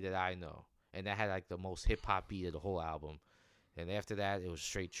Shady that I know, and that had like the most hip hop beat of the whole album. And after that, it was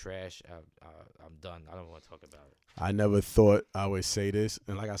straight trash. I'm done. I don't want to talk about it. I never thought I would say this,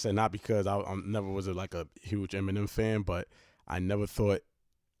 and like I said, not because I never was like a huge Eminem fan, but I never thought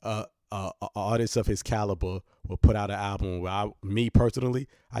an artist of his caliber would put out an album where me personally,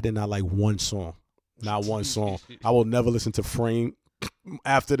 I did not like one song, not one song. I will never listen to Frame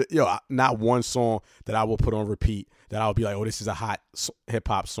after not one song that I will put on repeat that I'll be like, oh, this is a hot hip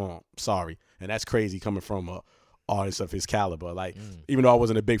hop song. Sorry, and that's crazy coming from a artist of his caliber. Like, even though I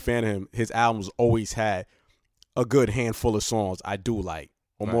wasn't a big fan of him, his albums always had a good handful of songs I do like,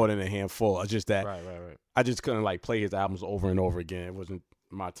 or more than a handful. It's just that I just couldn't like play his albums over and over again. It wasn't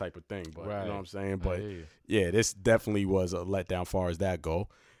my type of thing, but you know what I'm saying? But yeah, this definitely was a letdown far as that go.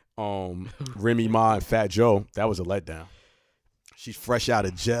 Remy Ma and Fat Joe, that was a letdown. She's fresh out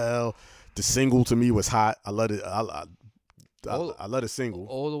of jail. The single to me was hot. I love it. I love the single.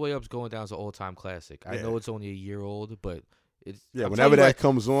 All the Way Up's Going Down is an all-time classic. I know it's only a year old, but it's whenever that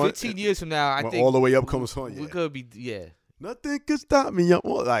comes on, 15 years from now, I think All the Way Up comes on. We're gonna be Nothing can stop me.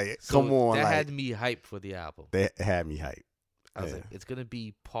 Like, so come on, that like, had me hyped for the album. That had me hyped. I was like, it's gonna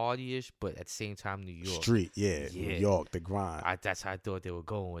be party-ish, but at the same time, New York street, New York, the grind. That's how I thought they were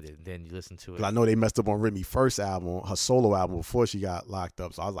going with it. And then you listen to it. I know they messed up on Remy's first album, her solo album, before she got locked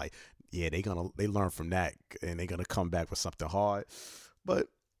up. So I was like, yeah, they learn from that, and they're gonna come back with something hard. But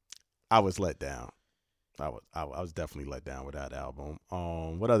I was let down. I was definitely let down with that album.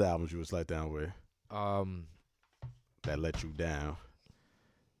 What other albums you was let down with? That let you down.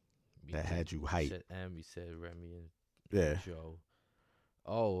 That had you hyped. You said Remy and Joe.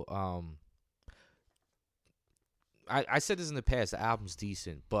 I said this in the past. The album's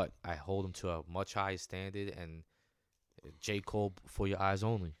decent, but I hold them to a much higher standard. And J. Cole, For Your Eyes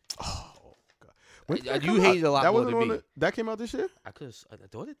Only. Oh God! You hated it a lot more than me. That came out this year? I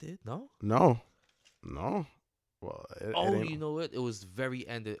thought it did. No. Well, you know what? It was very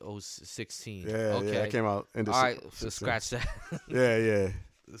end of 16. Yeah, okay. It came out in the. All right, so scratch that. Yeah.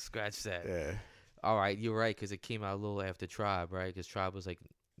 Scratch that. Yeah. All right, you're right, because it came out a little after Tribe, right? Because Tribe was like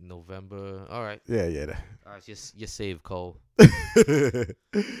November. All right. Yeah. All right, just you saved Cole. Yeah,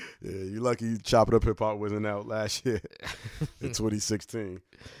 you lucky Chop It Up Hip Hop wasn't out last year in 2016.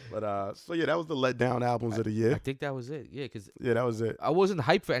 But so yeah, that was the letdown albums of the year. I think that was it. Yeah, because that was it. I wasn't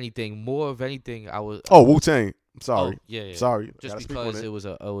hyped for anything. More of anything, I was. Oh, Wu-Tang. Sorry. Oh, yeah. Sorry. Just because it was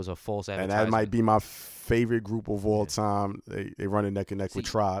a false advertisement. And that might be my favorite group of all time. They run neck and neck with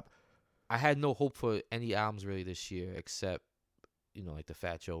Tribe. I had no hope for any albums really this year, except like the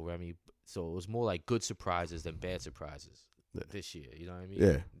Fat Joe, Remy. So it was more like good surprises than bad surprises this year. You know what I mean?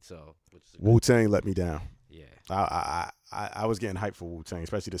 Yeah. So Wu-Tang let me down. Yeah. I was getting hyped for Wu-Tang,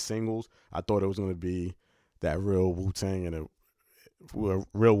 especially the singles. I thought it was going to be that real Wu-Tang and a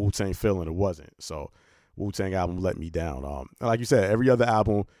real Wu-Tang feeling. It wasn't. So Wu-Tang album let me down. Like you said, every other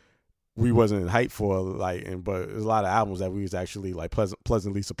album we wasn't hyped for, but there's a lot of albums that we was actually like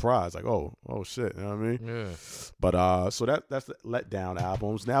pleasantly surprised, like oh shit, you know what I mean? Yeah. But so that's the letdown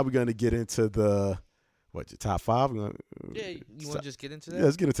albums. Now we're gonna get into your top five? Yeah, you want to just get into that? Yeah,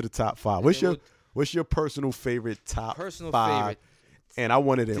 let's get into the top five. What's your personal favorite top personal five? favorite? And I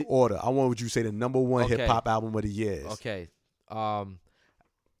want it in order. I want what you say the number one hip hop album of the year is. Okay.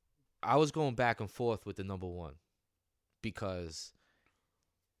 I was going back and forth with the number one because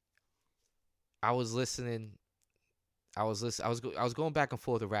I was listening. I was going back and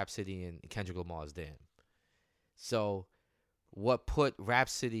forth with Rhapsody and Kendrick Lamar's Damn. So, what put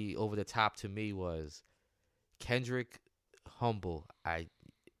Rhapsody over the top to me was Kendrick Humble.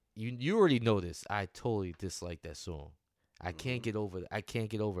 You already know this. I totally dislike that song. I can't get over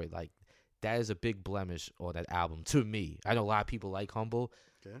it. Like, that is a big blemish on that album to me. I know a lot of people like Humble.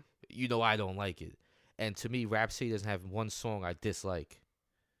 Okay. You know I don't like it. And to me, Rhapsody doesn't have one song I dislike.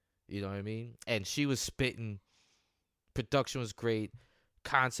 You know what I mean? And she was spitting. Production was great.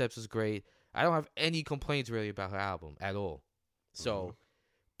 Concepts was great. I don't have any complaints really about her album at all. So,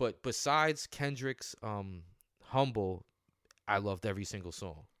 but besides Kendrick's Humble, I loved every single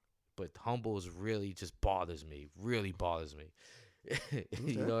song. But Humble is really just bothers me. Really bothers me.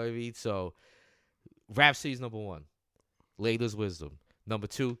 You know what I mean? So, Rhapsody's number one. Layla's Wisdom. Number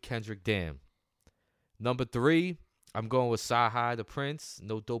two, Kendrick Damn. Number three, I'm going with Sci-Hi the Prince.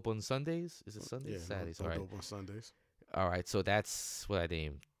 No Dope on Sundays. Is it Sundays? Yeah, Saturdays. No All right. Dope on Sundays. All right. So that's what I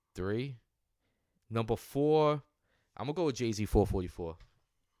named. 3. Number 4, I'm going to go with Jay-Z 444.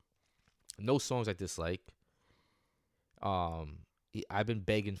 No songs I dislike. I've been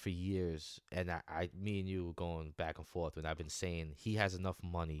begging for years, and me and you were going back and forth, and I've been saying he has enough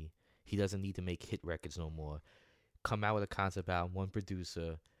money. He doesn't need to make hit records no more. Come out with a concept album, one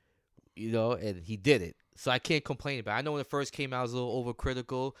producer, and he did it. So I can't complain about it. I know when it first came out, I was a little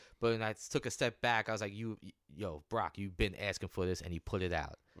overcritical, but when I took a step back, I was like, Brock, you've been asking for this, and he put it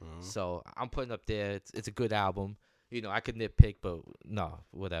out. Mm-hmm. So I'm putting up there. It's a good album. I could nitpick, but no,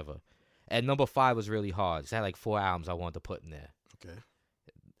 whatever. And number 5 was really hard. It had like 4 albums I wanted to put in there. Okay.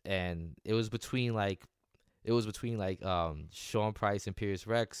 And it was between Sean Price, Imperious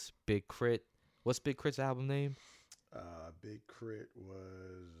Rex, Big Crit. What's Big Crit's album name? Big Crit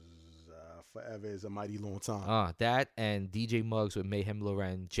was Forever is a Mighty Long Time. That and DJ Muggs with Mayhem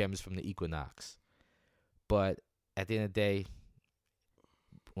Loren, Gems from the Equinox. But at the end of the day,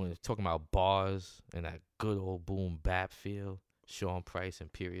 when we're talking about bars and that good old boom bap feel, Sean Price,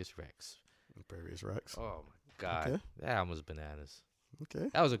 Imperious Rex. Oh my God, okay. That album was bananas. Okay,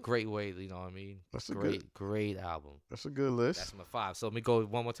 that was a great way. You know what I mean? That's great album. That's a good list. That's my 5. So let me go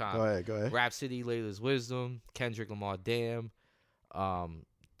one more time. Go ahead. Rhapsody, Layla's Wisdom, Kendrick Lamar, Damn,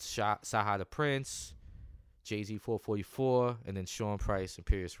 Sci-Hi the Prince, Jay-Z 444, and then Sean Price,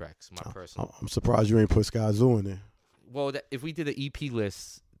 Imperious Rex. My personal. I'm surprised you ain't put Sky Zoo in there. Well, if we did an EP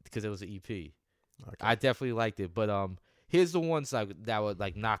list, because it was an EP, okay. I definitely liked it. But here's the ones that would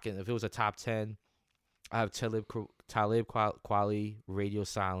like knock in. If it was a top 10, I have Talib Kweli, Radio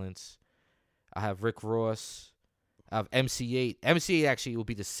Silence. I have Rick Ross. I have MC8. MC8 actually will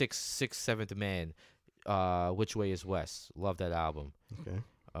be the seventh man. Which Way Is West? Love that album. Okay.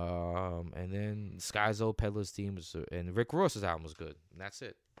 And then Skyzo, Peddler's Team, and Rick Ross's album was good. And that's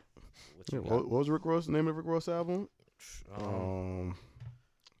it. What was Rick Ross? The name of Rick Ross' album? Forgot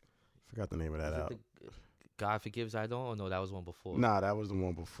the name of that album. God Forgives I Don't? Or no, that was one before. Nah, that was the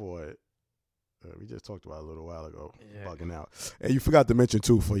one before it. We just talked about it a little while ago. Yeah. Bugging out. And you forgot to mention,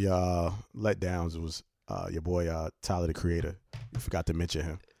 too, for your letdowns, it was your boy Tyler, the Creator. You forgot to mention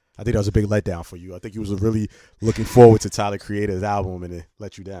him. I think that was a big letdown for you. I think you was really looking forward to Tyler, Creator's album, and it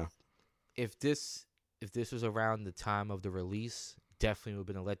let you down. If this was around the time of the release, definitely would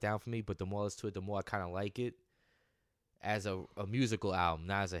have been a letdown for me. But the more I listen to it, the more I kind of like it as a musical album,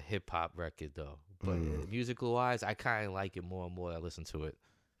 not as a hip-hop record, though. But musical-wise, I kind of like it more and more I listen to it.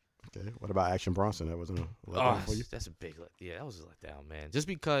 Okay. What about Action Bronson? That wasn't a letdown for you? That's a big that was a letdown, man. Just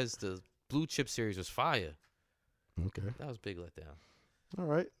because the Blue Chip series was fire. Okay. That was a big letdown. All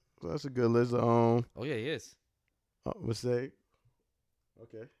right. So that's a good list. Oh, yeah, he is. I'm going to say,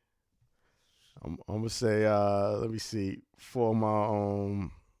 okay. I'm going to say, let me see. For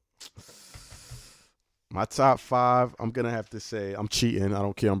my top 5, I'm going to have to say, I'm cheating. I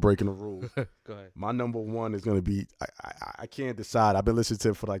don't care. I'm breaking the rules. Go ahead. My number 1 is going to be, I can't decide. I've been listening to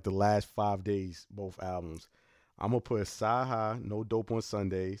it for like the last 5 days, both albums. I'm going to put Sci-Hi, No Dope on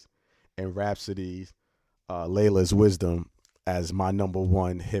Sundays, and Rhapsody's Layla's Wisdom as my number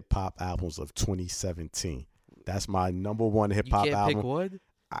one hip hop albums of 2017. That's my number one hip You hop can't album. pick one.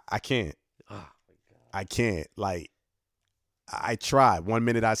 I can't. Oh my god. I can't. Like, I try. One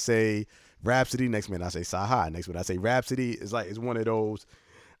minute I say Rhapsody, next minute I say Saha, next minute I say Rhapsody. It's like it's one of those.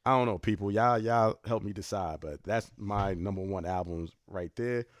 I don't know, people. Y'all help me decide, but that's my number one albums right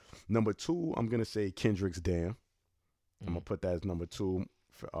there. Number two, I'm gonna say Kendrick's Damn. I'm gonna put that as number two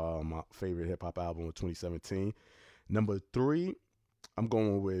for my favorite hip hop album of 2017. Number three, I'm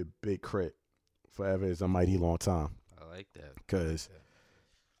going with Big Crit. Forever is a mighty long time. I like that. Because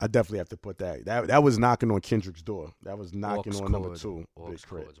I definitely have to put that. That was knocking on Kendrick's door. That was knocking Aux on number Chord. two. Aux Big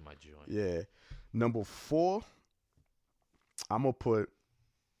Crit. Chord's my joint. Yeah. Number four, I'm gonna put,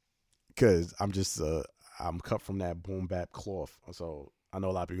 because I'm cut from that boom bap cloth. So I know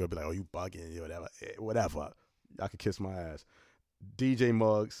a lot of people gonna be like, oh, you bugging, whatever. Whatever. I could kiss my ass. DJ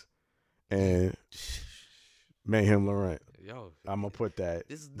Muggs and Mayhem Laurent. Yo, I'm gonna put that.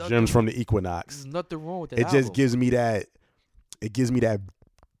 this is nothing, Gems from the Equinox. There's nothing wrong with that. It just album. gives me that. It gives me that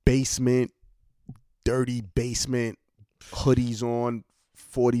basement, dirty basement, hoodies on,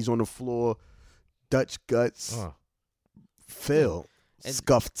 40s on the floor, Dutch guts, Phil, And-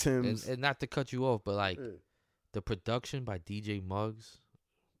 scuffed Timbs. and not to cut you off, but like the production by DJ Muggs,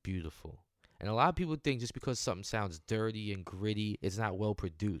 beautiful. And a lot of people think just because something sounds dirty and gritty, it's not well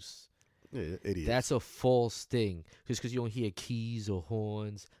produced. Yeah, idiot. That's a false thing. Just because you don't hear keys or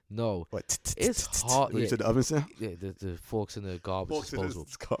horns. No. What? It's hard. You Yeah, said the oven sound? yeah, the forks in the garbage disposal.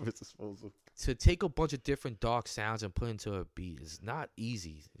 Garbage disposal. To take a bunch of different dark sounds and put into a beat is not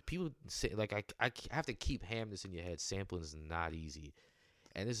easy. People say, like, I have to keep hammering this in your head. Sampling is not easy.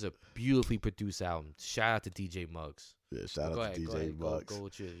 And this is a beautifully produced album. Shout out to DJ Muggs. Yeah, shout Go out to ahead, DJ Bucks. Go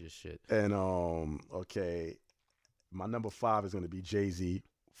with your shit. And okay, my number 5 is gonna be Jay-Z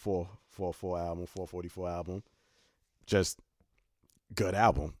 444 album. Just good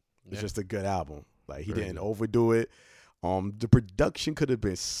album. It's Yeah. just a good album. Like he Very didn't good. overdo it. The production could have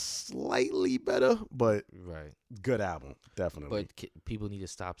been slightly better, but Right. good album, definitely. But people need to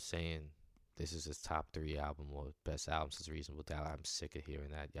stop saying this is his top 3 album or best album since Reasonable Doubt. I'm sick of hearing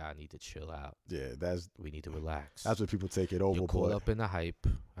that. Y'all need to chill out. Yeah, that's We need to relax. what people take it You're caught overboard. up in the hype.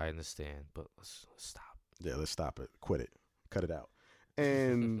 I understand, but let's stop. Yeah, let's stop it. Quit it. Cut it out.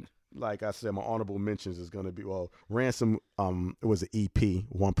 And like I said, my honorable mentions is gonna be Ransom. It was an EP,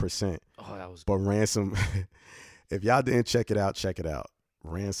 1%. Oh, that was But Ransom, if y'all didn't check it out, check it out.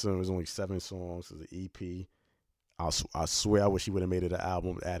 Ransom is only 7 songs. It's an EP. I swear I wish he would have made it an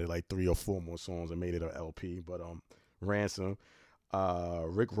album, added like 3 or 4 more songs and made it an LP. But Ransom,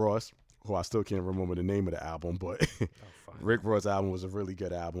 Rick Ross, who I still can't remember the name of the album, but fine. Rick Ross' album was a really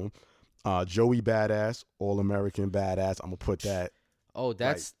good album. Joey Badass, All American Badass. I'm gonna put that. Oh,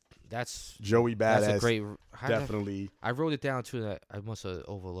 that's Joey Badass. that's a great. Definitely. I wrote it down too. That I must have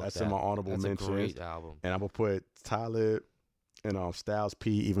overlooked. That's that. in my honorable That's mentions. a great album. And I'm gonna put Talib and Styles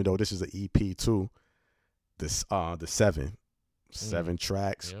P, even though this is an EP too. This the 7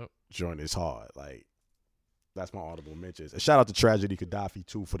 tracks. Yep. Joint is hard. Like that's my honorable mentions. And shout out to Tragedy Gaddafi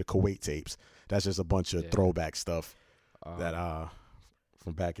too for the Kuwait tapes. That's just a bunch of Yeah. throwback stuff Um,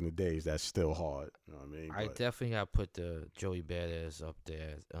 from back in the days. That's still hard. You know what I mean? I But definitely got put the Joey Badass up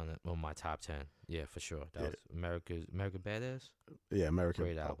there on my top 10. Yeah, for sure. That was America Badass. yeah, American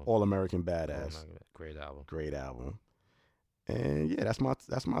Great album. All American Oh, Badass. great album. Great album. And yeah, that's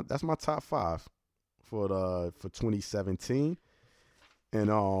my top 5 for 2017. And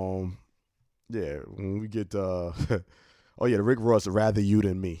yeah, when we get oh yeah, the Rick Ross Rather You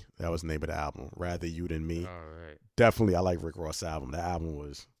Than Me. That was the name of the album. Rather You Than Me. All right. Definitely I like Rick Ross' album. That album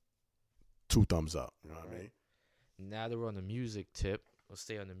was 2 thumbs up. You know what I mean? Now that we're on the music tip, let's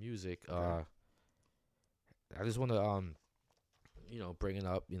stay on the music. Okay. I just want to bring it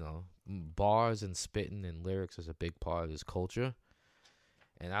up. Bars and spitting and lyrics is a big part of this culture,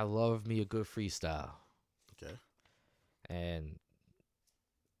 and I love me a good freestyle. Okay. And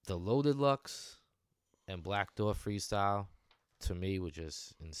the Loaded Lux and Black Door freestyle to me were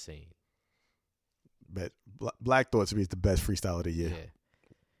just insane. But Black Thought to me is the best freestyle of the year. Yeah.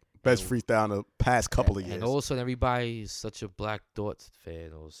 Best And- freestyle in the past couple of years. And all of a sudden, everybody is such a Black Thought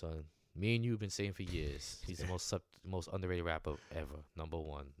fan. All of a sudden, me and you have been saying for years, he's the most underrated rapper ever. Number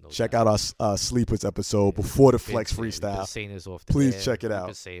 1. No Check doubt. out our Sleepers episode before the Been Flex saying- we've been freestyle. saying this off the Please air. check it We've out.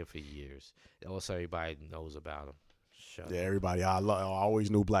 been saying it for years. And also, everybody knows about him. Shut Yeah, up. everybody. I always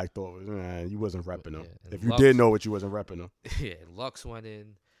knew Black Thought. You wasn't repping them. Yeah, and If you Lux- did know it, you wasn't repping them. Yeah, Lux went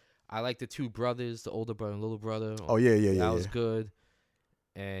in. I like the 2 brothers, the older brother and little brother. Oh yeah. That was good.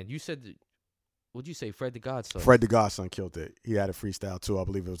 And you said What'd you say? Fred the Godson. Fred the Godson killed it. He had a freestyle too. I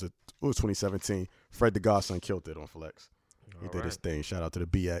believe it was 2017. Fred the Godson killed it on Flex. He did his thing. Shout out to the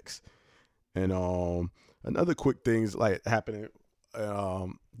BX. And another quick things like happening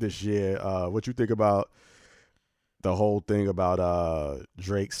this year. What you think about the whole thing about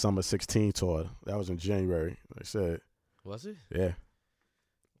Drake's Summer 16 tour? That was in January. They said. Was it? Yeah.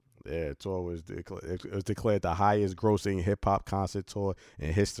 Yeah, tour was declared the highest grossing hip hop concert tour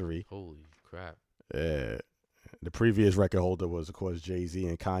in history. Holy crap. Yeah. The previous record holder was, of course, Jay-Z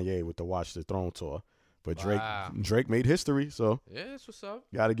and Kanye with the Watch the Throne tour. But Drake made history, so yeah, that's what's up.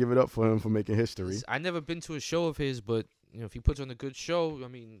 Got to give it up for him for making history. I never been to a show of his, but if he puts on a good show, I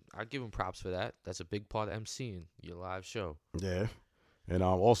mean, I give him props for that. That's a big part of emceeing your live show. Yeah. And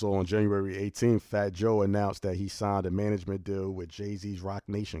also on January 18th, Fat Joe announced that he signed a management deal with Jay-Z's Rock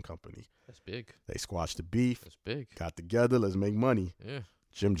Nation company. That's big. They squashed the beef. That's big. Got together. Let's make money. Yeah.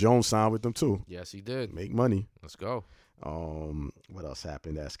 Jim Jones signed with them too. Yes, he did. Make money. Let's go. What else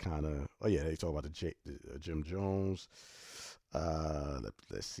happened? That's kind of. Oh yeah, they talk about the Jim Jones.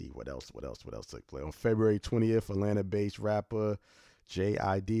 Let's see what else took place on February 20th. Atlanta-based rapper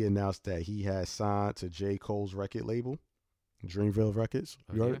J.I.D. announced that he has signed to J. Cole's record label, Dreamville Records.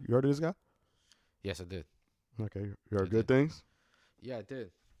 You heard of this guy? Yes, I did. Okay, you heard good things? Yeah, I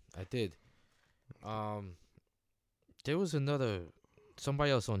did. There was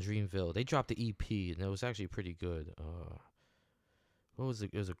somebody else on Dreamville. They dropped the EP, and it was actually pretty good. What was it?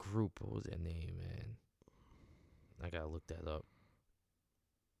 It was a group. What was their name, man? I gotta look that up.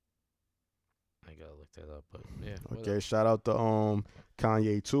 But yeah. Okay, shout out to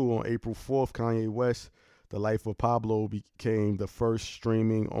Kanye too. On April 4th, Kanye West, The Life of Pablo became the first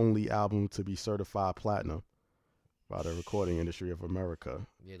streaming-only album to be certified platinum by the Recording Industry of America.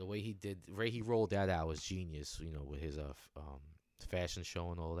 Yeah, the way he rolled that out was genius. With his fashion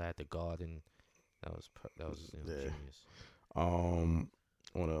show and all that, the garden, that was genius. On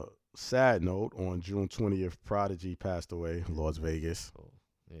a sad note, on June 20th, Prodigy passed away in Las Vegas. Oh,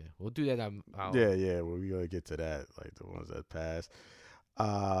 yeah, we'll do that. Yeah. Well, we're gonna get to that, like the ones that passed.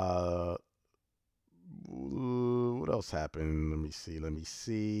 What else happened? Let me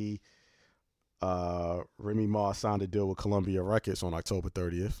see. Remy Ma signed a deal with Columbia Records on October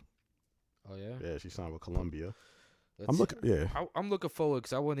 30th. Oh yeah. Yeah, she signed with Columbia. I'm looking forward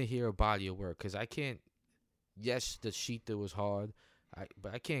because I want to hear a body of work because I can't. Yes, the sheet that was hard,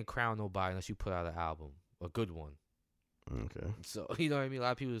 but I can't crown nobody unless you put out an album, a good one. Okay. So you know what I mean. A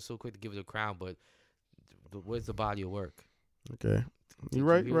lot of people are so quick to give it a crown, but where's the body of work? Okay, you're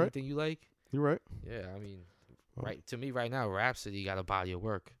right. Anything you like? You're right. Yeah, I mean, right to me right now, Rhapsody got a body of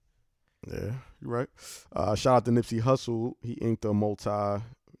work. Yeah, you're right. Shout out to Nipsey Hussle. He inked a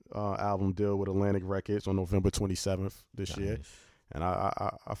multi-album deal with Atlantic Records on November 27th this year. And I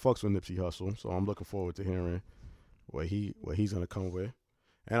fucks with Nipsey Hussle, so I'm looking forward to hearing what he's gonna come with.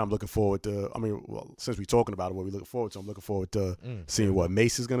 And I'm looking forward to. Since we're talking about it, what we looking forward to, I'm looking forward to seeing what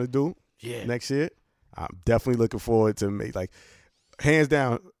Mace is gonna do next year. I'm definitely looking forward to hands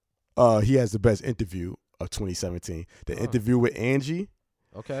down. He has the best interview of 2017. The interview with Angie.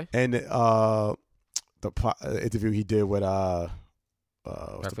 Okay. And the interview he did with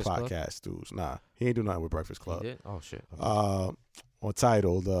what's the podcast dudes? Nah, he ain't do nothing with Breakfast Club. He did? Oh shit. On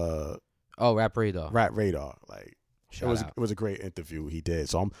Tidal, Rap Radar. Rap Radar. Like it was a great interview he did.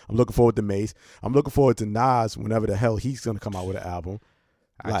 So I'm looking forward to Mace. I'm looking forward to Nas whenever the hell he's gonna come out with an album.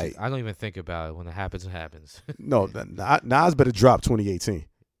 I don't even think about it. When it happens, it happens. No, Nas better drop 2018.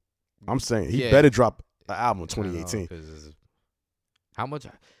 I'm saying he better drop an album in 2018. How much?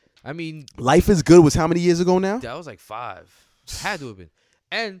 I mean, Life is Good was how many years ago now? That was like 5. Had to have been.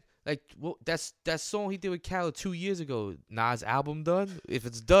 And that's that song he did with Khaled 2 years ago. Nas' album done? If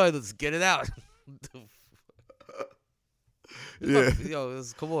it's done, let's get it out. Yeah. Yo,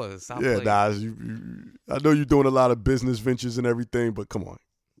 come on. Stop playing. Nas, I know you're doing a lot of business ventures and everything, but come on.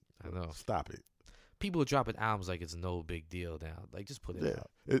 I know. Stop it. People are dropping albums like it's no big deal now. Like, just put it out.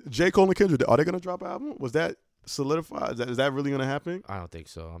 J. Cole and Kendrick, are they going to drop an album? Was that solidified? Is that really going to happen? I don't think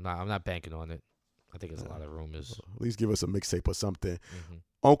so. I'm not banking on it. I think there's a lot of rumors. At least give us a mixtape or something. Mm-hmm.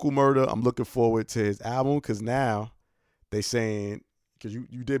 Uncle Murder, I'm looking forward to his album because now they saying, because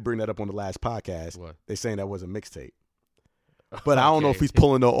you did bring that up on the last podcast. What? They saying that was a mixtape. But I don't know if he's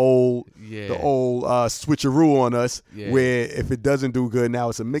pulling the old switcheroo on us where if it doesn't do good, now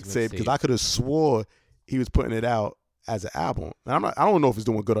it's a mixtape because I could have swore he was putting it out as an album. And I don't know if it's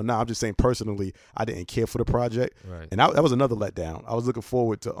doing good or not. I'm just saying personally, I didn't care for the project. Right. And that was another letdown. I was looking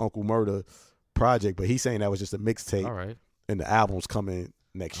forward to Uncle Murder project, but he's saying that was just a mixtape. All right. And the album's coming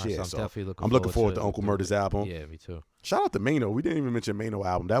next year. So I'm looking forward to Uncle Murder's album. Yeah, me too. Shout out to Mano. We didn't even mention Mano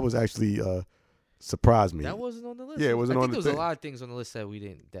album. That was actually surprised me. That wasn't on the list. Yeah, it wasn't I on think the there was a thing. lot of things on the list that we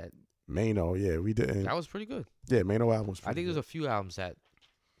didn't. Mano, yeah, we didn't. That was pretty good. Yeah, Mano album was I think pretty there's good. a few albums that,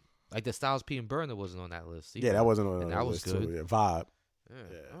 like the Styles P and Burner wasn't on that list. Yeah, either. that wasn't on And the that was list good. too. Yeah, Vibe. Yeah.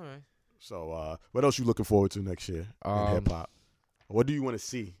 Yeah. All right. So, what else you looking forward to next year in hip hop? What do you want to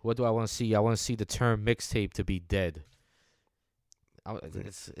see? What do I want to see? I want to see the term mixtape to be dead.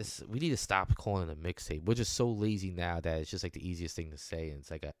 We need to stop calling it a mixtape. We're just so lazy now that it's just like the easiest thing to say, and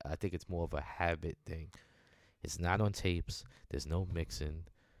it's like I think it's more of a habit thing. It's not on tapes. There's no mixing.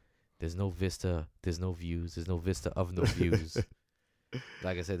 There's no Vista. There's no views. There's no Vista of no views.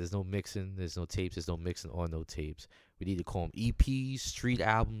 Like I said, there's no mixing. There's no tapes. There's no mixing or no tapes. We need to call them EPs, street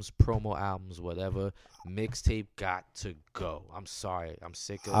albums, promo albums, whatever. Mixtape got to go. I'm sorry. I'm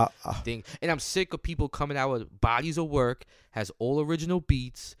sick of things. And I'm sick of people coming out with bodies of work, has all original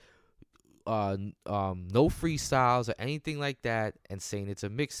beats, no freestyles or anything like that, and saying it's a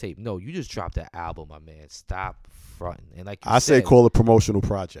mixtape. No, you just dropped that album, my man. Stop fronting. And like you I said, say call it promotional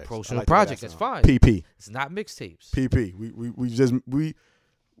project. promotional project. That's fine. PP. It's not mixtapes. PP.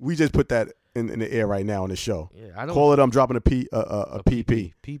 We just put that in the air right now on the show. Yeah, I don't Call it. I'm dropping a PP.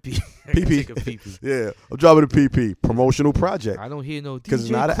 PP. PP. Take a PP. Yeah, I'm dropping a PP. Promotional project. I don't hear no DJ Because it's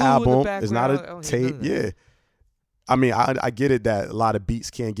not an Clue in the album. It's not background. I a don't hear none tape. of that. Yeah. I mean, I get it that a lot of beats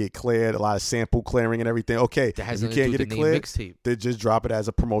can't get cleared, a lot of sample clearing and everything. Okay, That has if you nothing to can't do get with it the name cleared, mixtape. then just drop it as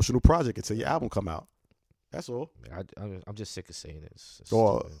a promotional project until your album come out. That's all. I'm just sick of saying this.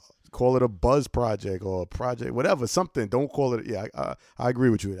 Or call it a buzz project or a project, whatever, something. Don't call it. Yeah, I agree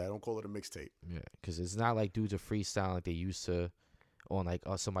with you with that. Don't call it a mixtape. Yeah, because it's not like dudes are freestyling like they used to on like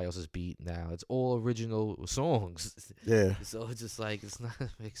somebody else's beat now. It's all original songs. Yeah. So it's just like, it's not a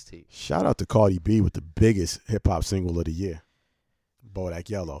mixtape. Shout out to Cardi B with the biggest hip hop single of the year, Bodak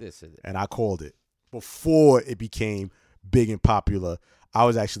Yellow. Listen, And I called it before it became big and popular. I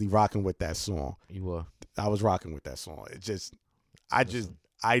was actually rocking with that song. you were. I was rocking with that song. Listen.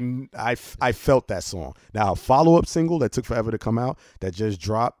 I felt that song. Now, a follow-up single that took forever to come out that just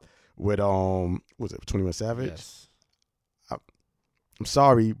dropped with was it 21 Savage? Yes. I'm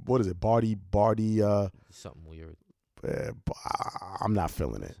sorry, what is it? Barty Something weird. I'm not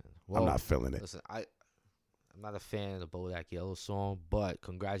feeling it. Listen, well, I'm not feeling it. Listen, I'm not a fan of the Bodak Yellow song, but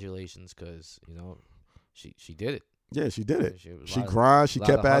congratulations, because she did it. Yeah, she did it. She She grind, she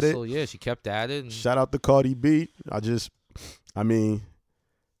kept at it. Yeah, she kept at it. And Shout out to Cardi B. I mean,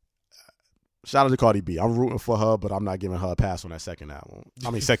 shout out to Cardi B. I'm rooting for her, but I'm not giving her a pass on that second album. I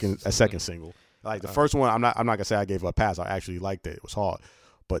mean, second single. Like the first one, I'm not gonna say I gave her a pass. I actually liked it. It was hard.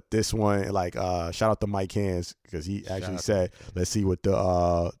 But this one, like, shout out to Mike Hands, because he actually said, let's see what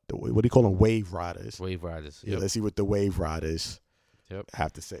the what do you call them? Wave Riders. Wave Riders. Yeah, Yep. let's see what the Wave Riders Yep.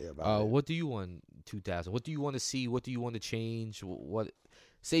 have to say about it. What do you want 2000? What do you want to see? What do you want to change? What?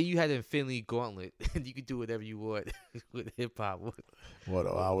 Say you had Infinity Gauntlet and you could do whatever you want with hip hop. What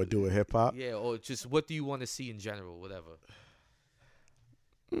I would do with hip hop? Yeah, or just what do you want to see in general? Whatever.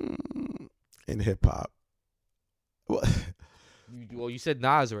 In hip hop. Well, You said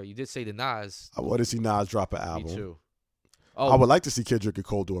Nas already. You did say the Nas. I want to see Nas drop an album. Me too. I would like to see Kendrick and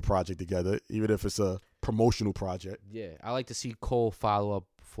Cole do a project together, even if it's a promotional project. Yeah, I like to see Cole follow up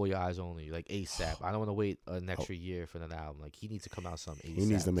For Your Eyes Only, like ASAP. I don't want to wait an extra year for that album. Like, he needs to come out something ASAP. He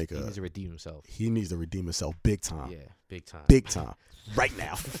needs to He needs to redeem himself. He needs to redeem himself big time. Yeah, big time. Big time. Right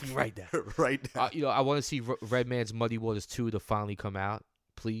now. Right now. Right now. I want to see Redman's Muddy Waters 2 to finally come out.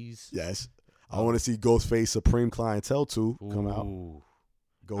 Please. Yes. I want to see Ghostface Supreme Clientele 2 come out. Ooh.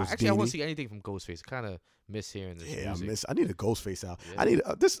 Ghost Actually, I want Dini. to see anything from Ghostface. Kind of miss hearing this music. I need a Ghostface album. Yeah. I need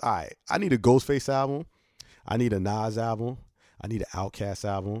I need a Ghostface album. I need a Nas album. I need an Outkast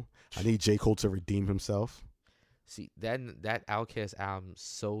album. I need J. Cole to redeem himself. See, that Outkast album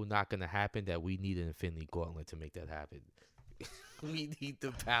so not gonna happen that we need an Infinity Gauntlet to make that happen. We need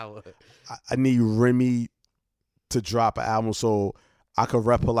the power. I need Remy to drop an album so I could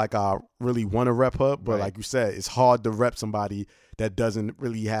rep her like I really want to rep her. But Right. like you said, it's hard to rep somebody that doesn't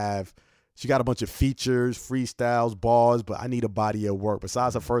really have. She got a bunch of features, freestyles, bars, but I need a body of work.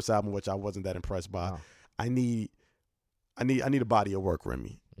 Besides her first album, which I wasn't that impressed by, Wow. I need a body of work,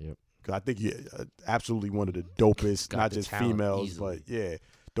 Remy. Yep. Because I think you're absolutely one of the dopest, Got not the just talent females, easily. but yeah,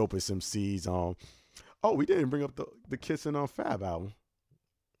 dopest MCs. Oh, we didn't bring up the Kissin' on Fab album.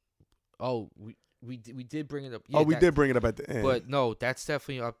 Oh, we did bring it up. Yeah, We did bring it up at the end. But no, that's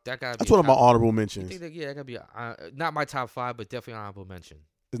definitely up. That gotta be. That's a one of my top- honorable You mentions. think that gotta be not my top 5, but definitely honorable mention.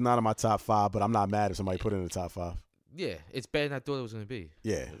 It's not in my top 5, but I'm not mad if somebody put it in the top 5. Yeah, it's better than I thought it was gonna be.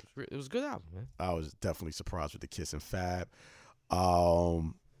 Yeah, It was a good album, man. I was definitely surprised with the Kissin' Fab.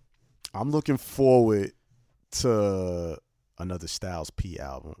 I'm looking forward to another Styles P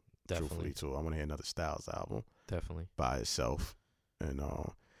album. truthfully, too. I want to hear another Styles album Definitely. by itself. And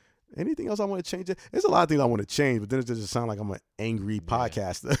anything else I want to change? There's a lot of things I want to change, but then it doesn't sound like I'm an angry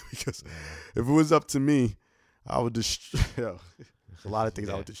podcaster because if it was up to me, I would destroy. There's a lot of things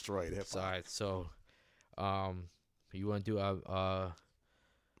I would destroy. All right, so you want to do a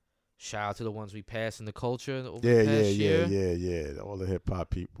shout out to the ones we passed in the culture over the past year? Yeah. All the hip hop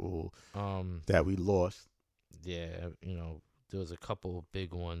people that we lost. Yeah, there was a couple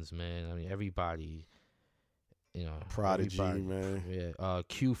big ones, man. I mean, everybody, Prodigy, man. Yeah,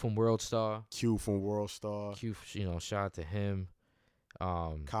 Q from World Star. Q, Shout out to him.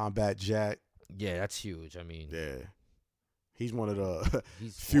 Combat Jack. Yeah, that's huge. I mean, yeah. He's one of the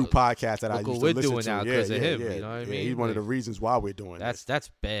few podcasts that I used to listen to. Look what we're doing now because of him. Yeah. You know what I mean? He's one of the reasons why we're doing this. That's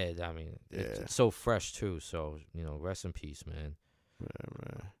bad. I mean, it's so fresh too. So rest in peace, man. Yeah,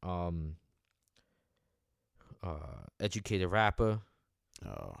 man. Educated rapper,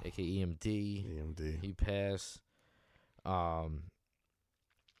 aka EMD. He passed. Hold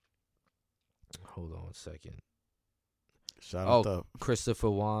on a second. Shout out to Christopher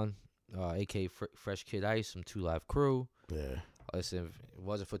Wan, aka Fresh Kid Ice from 2 Live Crew. Yeah. Listen, if it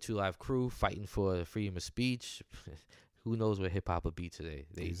wasn't for 2 Live Crew fighting for the freedom of speech, who knows where hip hop would be today?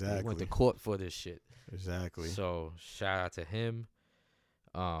 They went to court for this shit. Exactly. So shout out to him.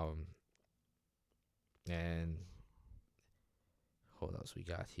 And what else we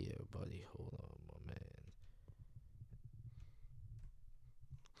got here, buddy? Hold on, my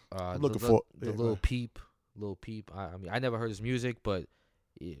man. I'm looking for the Lil Peep. Lil Peep. I mean, I never heard his music, but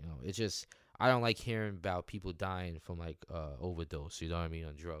it's just I don't like hearing about people dying from like overdose. You know what I mean,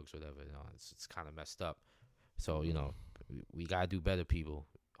 on drugs, or whatever. It's kind of messed up. So we gotta do better, people.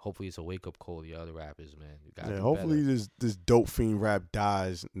 Hopefully, it's a wake up call to the other rappers, man. Hopefully, this dope fiend rap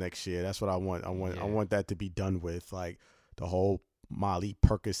dies next year. That's what I want. I want that to be done with, like the whole Molly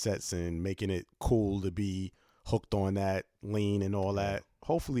Percocets and making it cool to be hooked on that lean and all that.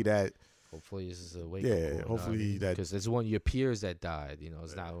 Hopefully this is a wake up call. Yeah, hopefully that, because it's one of your peers that died.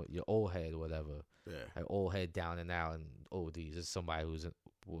 It's not your old head or whatever. Yeah, like old head down and out and ODs. It's somebody who's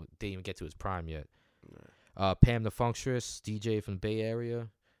didn't even get to his prime yet. Yeah. Pam the Funkstress, DJ from the Bay Area.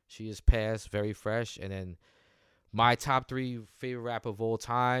 She is passed, very fresh. And then my top 3 favorite rapper of all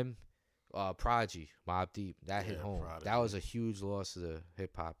time, Prodigy, Mobb Deep. That hit home. Prodigy. That was a huge loss to the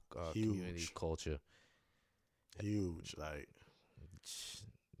hip hop community culture. Huge, like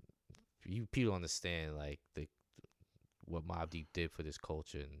people understand like what Mobb Deep did for this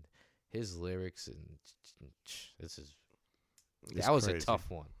culture and his lyrics, and that was crazy. A tough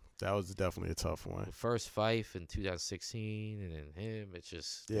one. That was definitely a tough one. The first fight in 2016, and then him. It's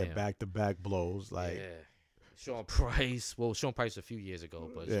just back to back blows. Like Sean Price. Well, Sean Price a few years ago,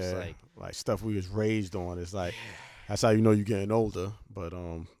 but it's just like stuff we was raised on. It's like that's how you know you're getting older. But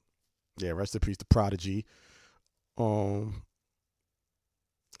rest in peace to Prodigy. What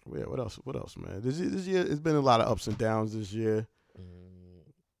else, man? This year it's been a lot of ups and downs. This year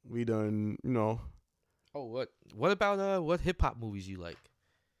we done, Oh, what about what hip hop movies you like?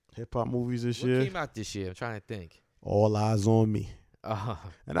 Hip hop movies this year? What came out this year? I'm trying to think. All Eyes on Me.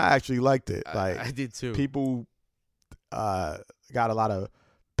 And I actually liked it. I did too. People got a lot of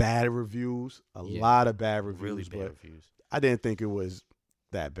bad reviews. Lot of bad reviews. Really bad reviews. I didn't think it was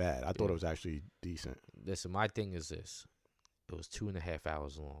that bad. I thought it was actually decent. Listen, my thing is this. It was 2.5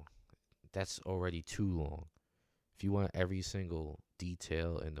 hours long. That's already too long. If you want every single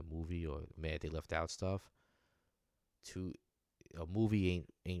detail in the movie, or they left out stuff, a movie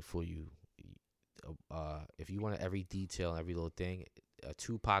ain't for you. If you want every detail and every little thing, a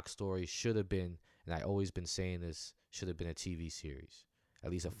Tupac story should have been, and I always been saying this, should have been a TV series, at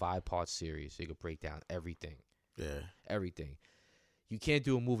least a 5-part series, so you could break down everything. Yeah, everything. You can't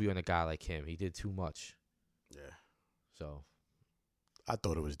do a movie on a guy like him. He did too much. Yeah. So, I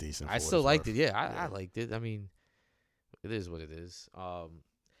thought it was decent. I still liked it. Yeah, I liked it. I mean, it is what it is.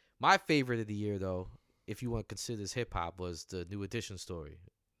 My favorite of the year, though, if you want to consider this hip hop, was the New Edition story.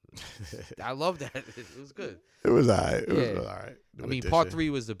 I love that. It was good. It was all right. It was all right. I mean, part 3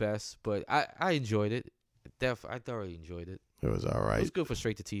 was the best, but I enjoyed it. I thoroughly enjoyed it. It was all right. It was good for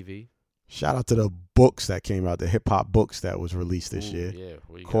straight to TV. Shout out to the books that came out, the hip hop books that was released this year. Yeah,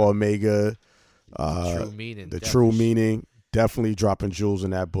 Core Mega, The True Meaning, definitely dropping jewels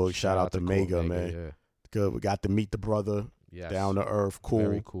in that book. Shout out to Mega, man. Yeah. Good. We got to meet the brother. Yes. Down to earth, cool.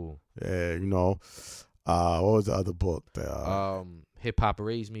 Very cool. Yeah, what was the other book? Hip Hop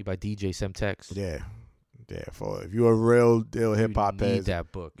Raised Me by DJ Semtex. Yeah. For if you're a real deal hip hop head, you need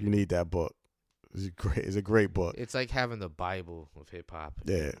that book. You need that book. It's a great book. It's like having the Bible of hip hop.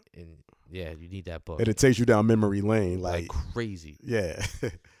 Yeah. And you need that book. And it takes you down memory lane, like crazy. Yeah.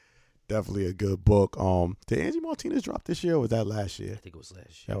 definitely a good book. Did Angie Martinez drop this year or was that last year? I think it was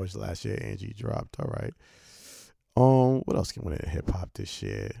last year. That was last year. Angie dropped. All right. What else came in hip hop this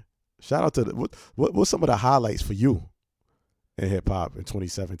year? Shout out to what's some of the highlights for you in hip hop in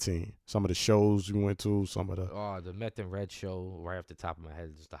 2017? Some of the shows you went to, some of the The Meth and Red show right off the top of my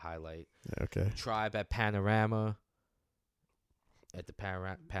head, just a highlight. okay. Tribe at Panorama. At the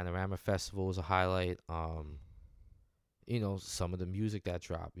Panorama Festival was a highlight. Some of the music that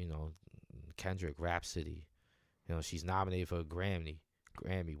dropped. Kendrick, Rhapsody. She's nominated for a Grammy,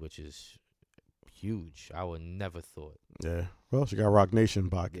 which is huge. I would never thought. Yeah. Well, she got Rock Nation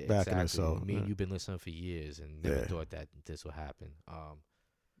back Exactly. in her, so Me and you've been listening for years and never thought that this would happen.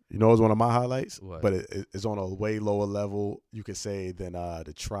 You know, it's one of my highlights, What? but it's on a way lower level, you could say, than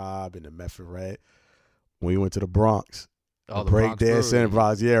the Tribe and the Meth and Red. When we went to the Bronx, the break dancing,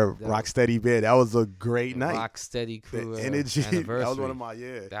 Bronx Bronx, Rocksteady Band. That was a great night. Rocksteady crew. The energy. That was one of my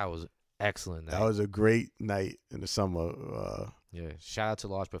That was excellent night. That was a great night in the summer. Yeah. Shout out to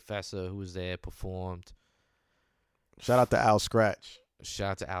Large Professor who was there, performed. Shout out to Al Scratch.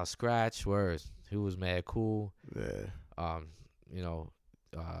 Shout out to Al Scratch, who was mad cool. Yeah.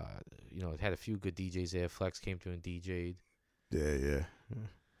 It had a few good DJs there. Flex came through and DJ'd. Yeah.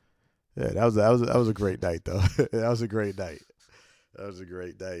 That was a great night though. That was a great night.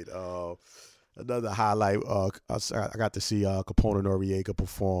 Another highlight. I got to see Capone Noriega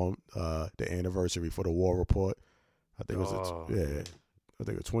perform the anniversary for the War Report. I think it was I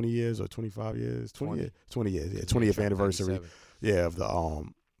think it was 20 years or 25 years. 20 years. Yeah, 20th anniversary. 97. Yeah, of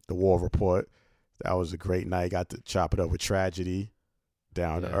the War Report. That was a great night. Got to chop it up with Tragedy,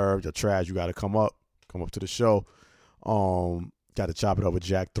 Down to Earth. The Trag, you got to come up to the show. Got to chop it up with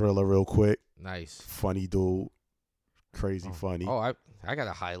Jack Thriller real quick. Nice. Funny dude. Crazy funny. I got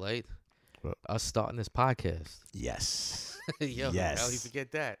a highlight. What? Us starting this podcast. Yes. Yo, Yes. how you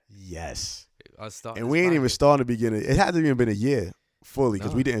forget that? Yes. Us starting. And this we ain't even podcast. started in the beginning. It hasn't even been a year fully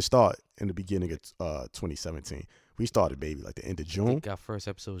because No. we didn't start in the beginning of 2017. We started maybe like the end of I June. think our first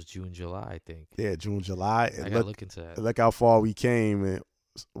episode was June, July, I think. Yeah, June, July. I And gotta look into that. look how far we came and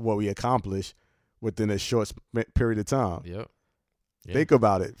what we accomplished within a short period of time. Yep. Yeah. Think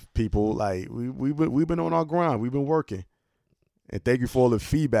about it, people. Like we've been on our grind. We've been working, and thank you for all the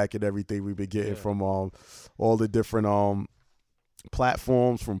feedback and everything we've been getting from all the different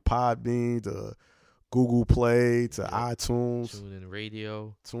platforms, from Podbean to Google Play to iTunes, TuneIn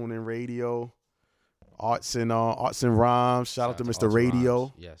Radio, Arts and Rhymes. Shout out to Mr. Arts Radio.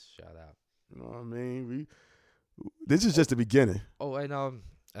 Rhymes. Yes, shout out. You know what I mean? This is just the beginning. Oh, and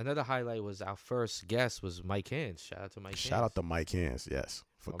another highlight was our first guest was Mike Hands. Shout out to Mike Hands. Shout out to Mike Hands, yes,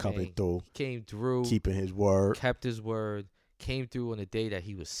 for My coming man through, came through, keeping his word. kept his word, came through on the day that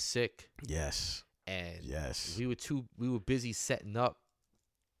he was sick. Yes. And Yes. we were busy setting up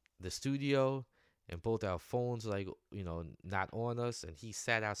the studio, and both our phones not on us, and he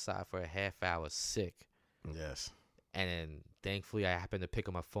sat outside for a half hour sick. Yes. And then thankfully I happened to pick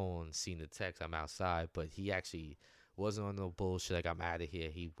up my phone, seen the text, I'm outside, but he actually wasn't on no bullshit like I'm out of here.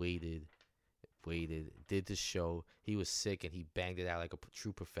 He waited, did the show. He was sick and he banged it out like a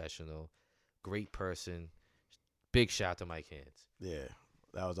true professional. Great person. Big shout out to Mike Hands. Yeah.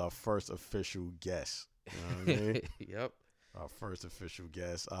 That was our first official guest. You know what I mean? Yep. Our first official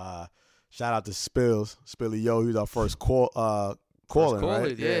guest. Shout out to Spills. Spilly Yo, he was our first calling,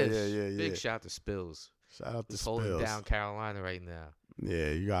 right? Yeah. Yeah. Big shout out to Spills. Shout out to He's Spills. holding down Carolina right now.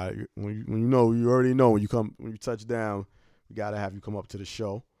 Yeah, you got it. When you already know when you touch down, we gotta have you come up to the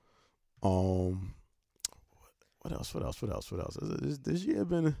show. What else? This year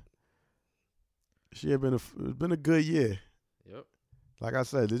been a good year. Yep. Like I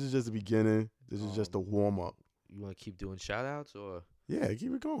said, this is just the beginning. This is just a warm up. You want to keep doing shout outs or? Yeah,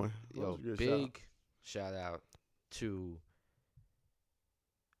 keep it going. Yo, big shout out to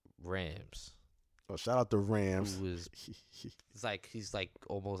Rams. Oh, shout out to Rams. Who was he's like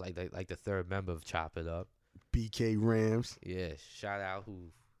almost like the third member of Chop It Up. BK Rams. Yeah, shout out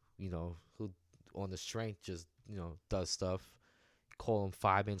who on the strength just does stuff. Call him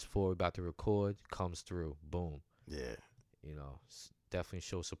 5 minutes before we're about to record, comes through, boom. Yeah. Definitely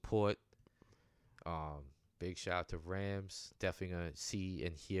show support. Big shout out to Rams. Definitely gonna see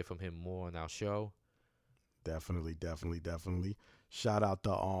and hear from him more on our show. Definitely. Shout out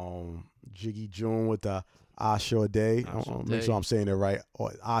to Jiggy June with the Ashura Day. Make sure I'm saying it right.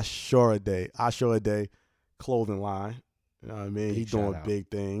 Or Ashura Day clothing line. You know what I mean? He's doing big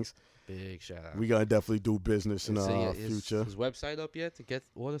things. Big shout out. We gonna definitely do business in the future. His website up yet to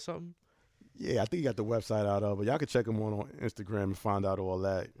order something? Yeah, I think he got the website out of, but y'all can check him on Instagram and find out all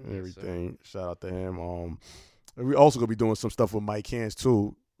that and everything. Shout out to him. And we also gonna be doing some stuff with Mike Hands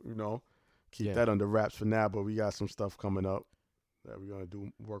too. you know, keep Yeah. that under wraps for now. But we got some stuff coming up that we're gonna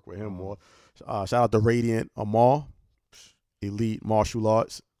do work with him more. Shout out to Radiant Amal, Elite Martial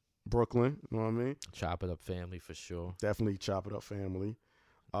Arts, Brooklyn. You know what I mean? Chop It Up family for sure. Definitely Chop It Up family.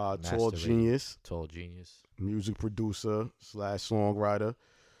 Tall Master Genius, Tall Genius. music producer / songwriter.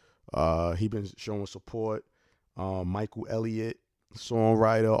 He been showing support. Michael Elliott,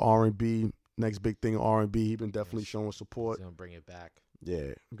 songwriter, R&B. Next big thing in R&B. He been definitely Yes. showing support. He's gonna bring it back.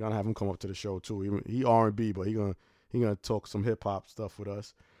 Yeah, we're gonna have him come up to the show too. He R&B, but he gonna talk some hip hop stuff with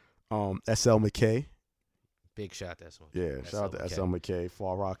us. SL McKay. Big shout to SL. Yeah, shout out to SL McKay,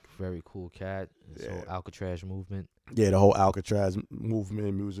 Far Rock. Very cool cat. His whole Alcatraz movement. Yeah, the whole Alcatraz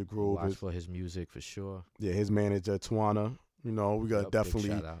movement, music group. Watch for his music for sure. Yeah, his manager Tawana. You know, we gotta Big definitely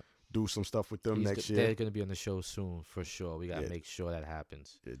shout out. do some stuff with them next year. They're gonna be on the show soon for sure. We gotta make sure that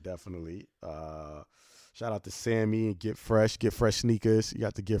happens. Yeah, definitely. Shout out to Sammy and Get Fresh Sneakers. You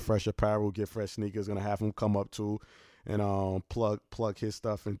got the Get Fresh apparel, Get Fresh Sneakers. Gonna have him come up too and plug his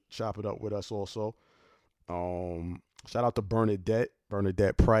stuff and chop it up with us also. Shout out to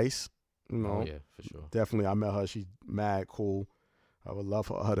Bernadette Price. You know, Oh yeah, for sure. definitely. I met her. She's mad cool. I would love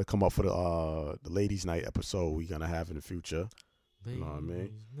for her to come up for the ladies' night episode we're gonna have in the future. You know what I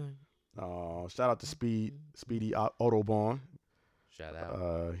mean? Shout out to Speedy Autobahn. Shout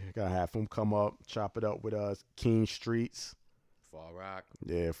out. Gotta have him come up, chop it up with us. King Streets. Far Rock.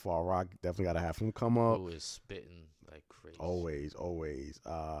 Yeah, Far Rock. Definitely gotta have him come up. Who is spitting like crazy. Always.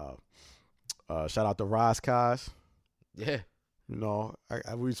 Shout out to Roscos. Yeah. You know,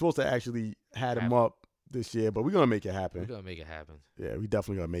 we were supposed to actually had him up this year, but we're gonna make it We're happen. gonna make it happen. Yeah, we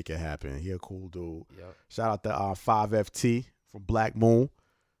definitely gonna make it happen. He a cool dude. Yep. Shout out to 5FT from Black Moon.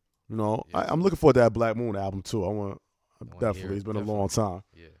 You know, Yeah. I'm looking forward to that Black Moon album too. wanna Definitely. hear It's it, been a long time.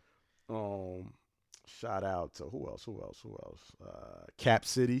 Yeah. Shout out to who else? Cap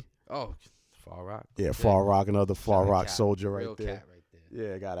City. Oh, Far Rock. Yeah, Okay. Far Rock, another Far Shout out Rock Cap. soldier Real right there. cat right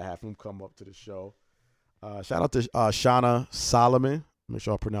there. Yeah, gotta have him come up to the show. Shout out to Shauna Solomon. Make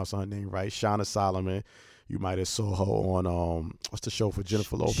sure I pronounce her name right. Shauna Solomon. You might have saw her on what's the show for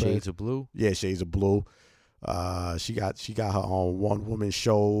Jennifer Lopez? Shades of Blue. Yeah, Shades of Blue. She got her own one woman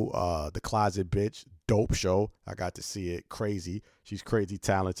show, The Closet Bitch. Dope show. I got to see it. Crazy. She's crazy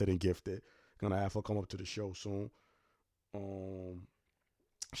talented and gifted. Gonna have her come up to the show soon.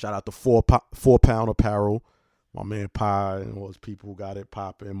 Shout out to 4 Pound Apparel. My man Pie and all his people who got it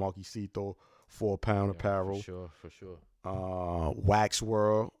popping. Marquisito, 4 Pound Apparel. For sure. Wax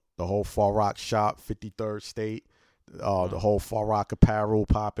World, the whole Far Rock shop, 53rd State. The whole Far Rock apparel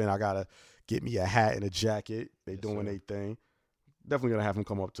popping. I gotta get me a hat and a jacket. They doing their thing. Definitely gonna have him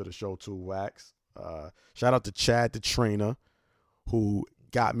come up to the show too. Wax. Shout out to Chad the trainer, who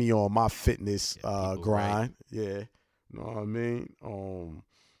got me on my fitness grind. Right. Yeah, you know what I mean.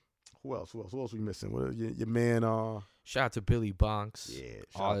 Who else? Who else we missing? What your man? Shout out to Billy Bonks. Yeah,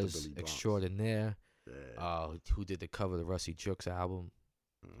 artist extraordinaire. Yeah. Who did the cover of the Rusty Jukes album,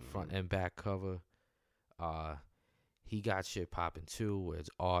 front and back cover. He got shit popping too, where it's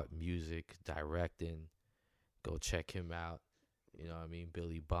art, music, directing. Go check him out. You know what I mean?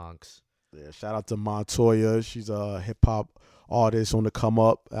 Billy Bonks. Yeah, shout out to Montoya. She's a hip hop artist on the come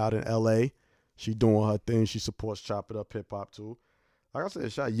up out in LA. She doing her thing. She supports Chop It Up hip hop too. Like I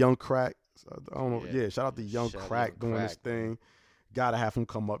said, shout out Young Crack. I don't know. Yeah, shout out to Young Crack doing his thing. Gotta have him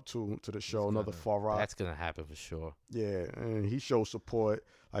come up to the show. Another Far Rock. That's gonna happen for sure. Yeah, and he shows support.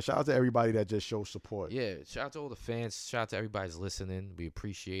 Shout out to everybody that just shows support. Yeah, shout out to all the fans. Shout out to everybody that's listening. We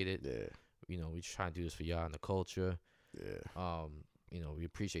appreciate it. Yeah. You know, we just trying to do this for y'all in the culture. Yeah. You know, we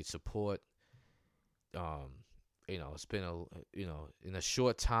appreciate support. You know, it's been in a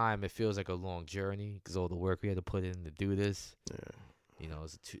short time, it feels like a long journey because all the work we had to put in to do this. Yeah. You know,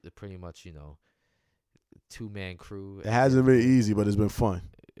 it's pretty much, 2-man crew. It hasn't been easy, but it's been fun.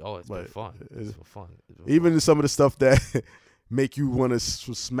 Oh, it's been fun. It's been fun. Even some of the stuff that make you want to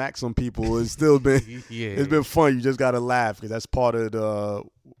smack some people, it's still been it's been fun. You just gotta laugh because that's part of the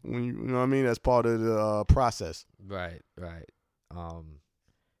you know what I mean. That's part of the process. Right.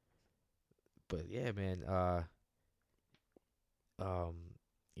 But yeah, man.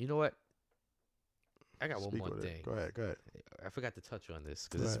 You know what? I got one more thing. Go ahead. I forgot to touch on this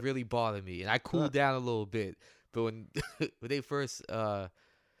because it's really bothering me, and I cooled down a little bit. But when they first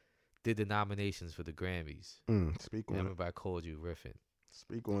did the nominations for the Grammys, speak on it. Remember I called you riffing.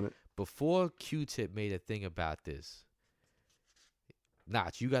 Speak on it. Before Q-Tip made a thing about this,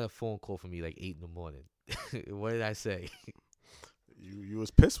 Notch, you got a phone call from me like 8 in the morning. What did I say? You was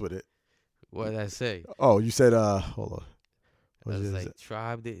pissed with it. What did I say? Oh, you said hold on. I was like,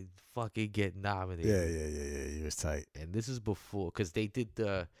 Tribe didn't fucking get nominated. Yeah. He was tight. And this is before, because they did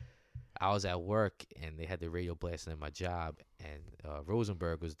I was at work and they had the radio blasting at my job, and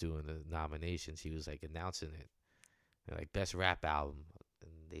Rosenberg was doing the nominations. He was like announcing it, and, like, best rap album,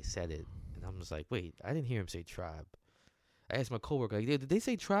 and they said it, and I'm just like, wait, I didn't hear him say Tribe. I asked my coworker, like, did they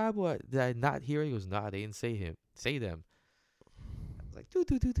say Tribe, or did I not hear it? He goes, nah, they didn't say them. I was like,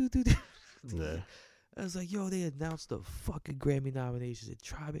 do. Yeah. I was like, yo, they announced the fucking Grammy nominations and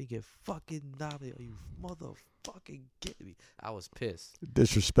Tribe didn't get fucking nominated. Are you motherfucking kidding me? I was pissed.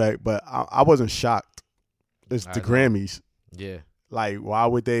 Disrespect, but I wasn't shocked. It's the Grammys. Yeah. Like, why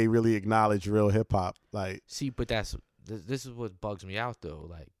would they really acknowledge real hip hop? Like, see, but this is what bugs me out though.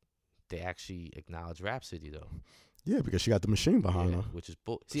 Like, they actually acknowledge Rhapsody though. Yeah, because she got the machine behind her. Which is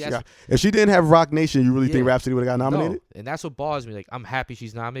bull. See, if she didn't have Rock Nation, you really think Rhapsody would have got nominated? No, and that's what bothers me. Like, I'm happy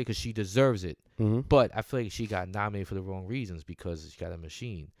she's nominated because she deserves it. Mm-hmm. But I feel like she got nominated for the wrong reasons because she got a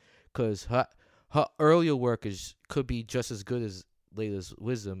machine. Because her earlier work could be just as good as Layla's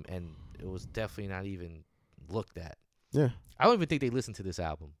Wisdom, and it was definitely not even looked at. Yeah. I don't even think they listened to this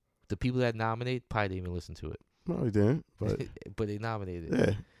album. The people that nominate probably didn't even listen to it. No, they didn't. But but they nominated.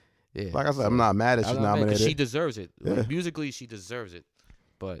 Yeah. Yeah. Like I said, I'm not mad that she's nominated. She deserves it. Yeah. Like, musically, she deserves it.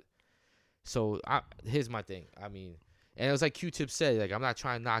 But so here's my thing. I mean, and it was like Q-Tip said, like, I'm not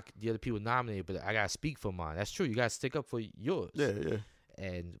trying to knock the other people nominated, but I gotta speak for mine. That's true. You gotta stick up for yours. Yeah.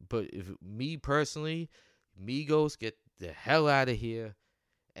 But if me personally, Migos, get the hell out of here,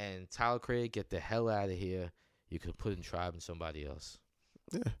 and Tyler Craig, get the hell out of here. You could put in Tribe and somebody else.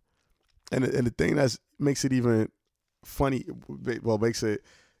 Yeah. And the thing that makes it even funny, well, makes it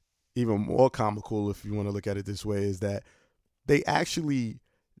even more comical if you want to look at it this way, is that they actually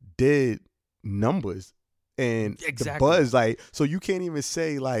did numbers and the buzz. Like, so you can't even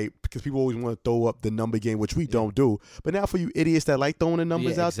say, like, because people always want to throw up the number game, which we don't do. But now for you idiots that like throwing the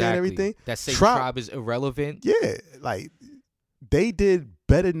numbers out there and everything, that say Tribe is irrelevant. Yeah, like, they did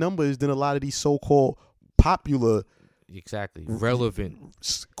better numbers than a lot of these so-called popular, relevant,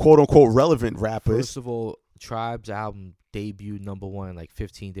 quote unquote relevant rappers. First of all, Tribe's album debuted #1 in like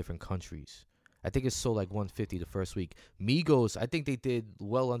 15 different countries. I think it sold like 150 the first week. Migos, I think they did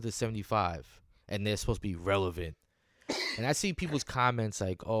well under 75, and they're supposed to be relevant. And I see people's comments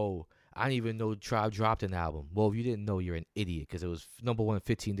like, "Oh, I didn't even know Tribe dropped an album." Well, if you didn't know, you're an idiot, because it was #1 in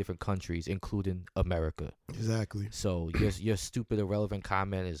 15 different countries, including America. Exactly. So your stupid, irrelevant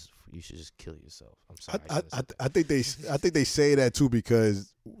comment is, you should just kill yourself. I'm sorry. I think they say that too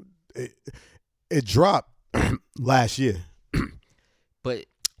because it dropped last year.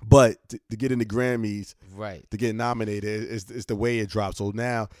 But to get in the Grammys, right, to get nominated, is the way it dropped. So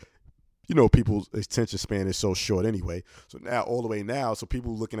now, you know, people's attention span is so short anyway. So now, all the way now, so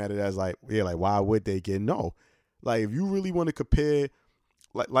people looking at it as like, yeah, like, why would they get no? Like, if you really want to compare,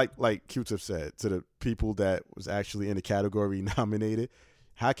 like Q-Tip said, to the people that was actually in the category nominated,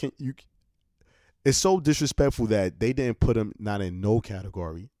 how can you? It's so disrespectful that they didn't put them not in no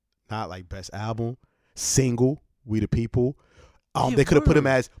category, not like best album, single, We the People. They could have put him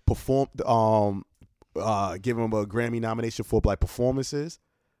as give him a Grammy nomination for like performances,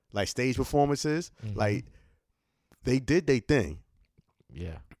 like stage performances. Mm-hmm. Like, they did their thing.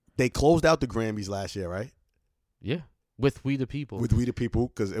 Yeah. They closed out the Grammys last year, right? Yeah. With We the People. With We the People,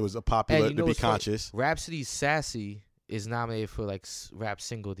 because it was a popular to be conscious. Rhapsody's Sassy is nominated for like Rap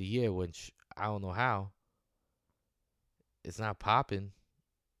Single of the Year, which I don't know how. It's not popping.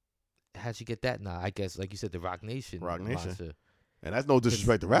 How'd you get that? Nah, I guess, like you said, the Rock Nation. Monster. And that's no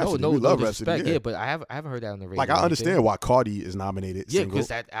disrespect to Rhapsody. No, we love disrespect, Rhapsody. Yeah, but I haven't heard that on the radio. Like, I understand why Cardi is nominated. Yeah, because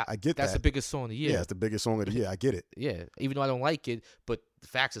I get that's the biggest song of the year. Yeah, it's the biggest song of the year. I get it. Yeah, even though I don't like it, but the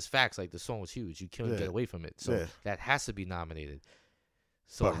facts is facts. Like, the song was huge. You couldn't get away from it. So that has to be nominated.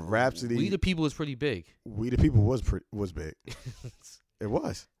 So but Rhapsody, We the People is pretty big. We the People was big. It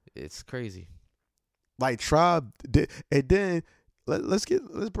was. It's crazy. Like, Tribe did, and then let's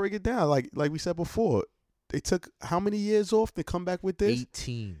break it down. Like we said before, they took how many years off to come back with this?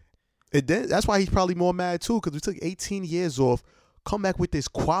 18. And then that's why he's probably more mad too, because we took 18 years off, come back with this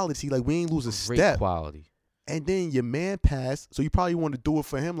quality. Like, we ain't lose a step. Great quality. And then your man passed, so you probably want to do it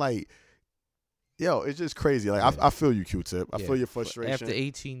for him. Like, yo, it's just crazy. Like, I feel you, Q-Tip. I feel your frustration. After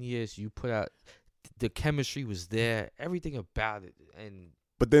 18 years, you put out, the chemistry was there, everything about it,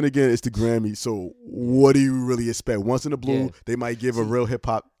 But then again, it's the Grammy, so what do you really expect? Once in a blue, they might give a real hip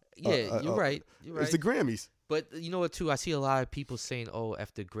hop. You're right. It's the Grammys. But you know what, too? I see a lot of people saying, "Oh,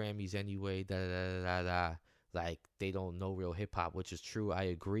 F the Grammys anyway." Like, they don't know real hip hop, which is true. I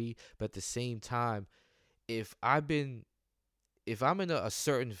agree. But at the same time, if I'm in a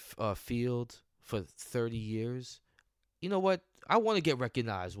certain field for 30 years, you know what? I want to get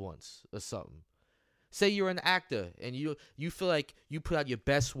recognized once or something. Say you're an actor and you feel like you put out your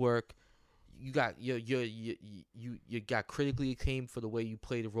best work. You got you got critically acclaimed for the way you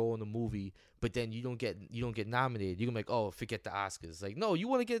played a role in the movie, but then you don't get nominated. You're gonna be like, oh, forget the Oscars. Like, no, you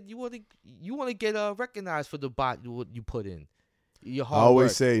want to get recognized for the what you put in. Your hard I always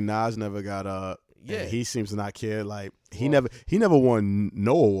work. say Nas never got Yeah. he seems to not care. Like he never won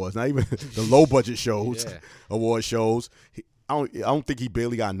no awards, not even the low budget shows, Yeah. award shows. I don't think he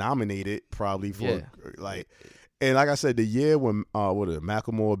barely got nominated probably for and like I said, the year when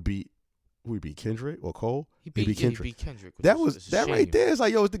Macklemore beat who he beat Kendrick or Cole? He beat Kendrick. That shame. right there is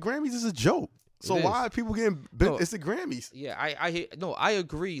like, yo, the Grammys is a joke. So It why is. are people getting bent? No. It's the Grammys. Yeah, I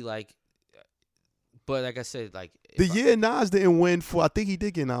agree. Like, but like I said, like The year Nas didn't win for, I think he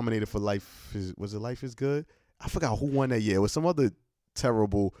did get nominated for was it Life is Good? I forgot who won that year. It was some other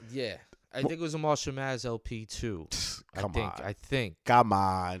terrible. Yeah, I think it was a Marshall Mathers LP too. I think. Come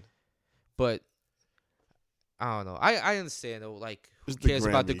on. But I don't know. I understand though. Like, who It's the cares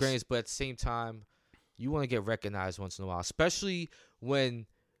about the Grammys. Grammys? But at the same time, you want to get recognized once in a while, especially when.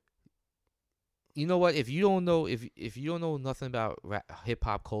 You know what? If you don't know if you don't know nothing about hip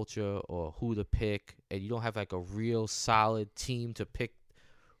hop culture or who to pick, and you don't have like a real solid team to pick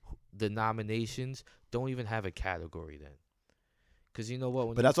the nominations, don't even have a category then. Because you know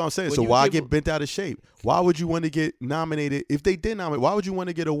what? But that's what I'm saying. when So you why give- get bent out of shape? Why would you want to get nominated if they did nominate? Why would you want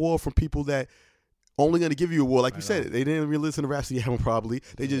to get an award from people that only going to give you an award? Like I you said, know. they didn't really listen to Rhapsody album probably.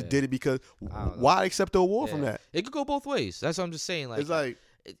 They just Yeah. did it because I don't know. why accept the award from Yeah. that? It could go both ways. That's what I'm just saying. Like, It's like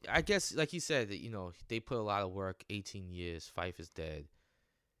I guess, like you said, that they put a lot of work. 18 years. Fife is dead.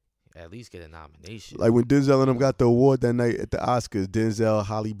 At least get a nomination. when Denzel and them got the award that night at the Oscars, Denzel,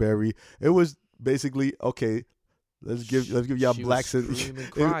 Halle Berry, it was basically okay. Let's give y'all She was blacks and screaming,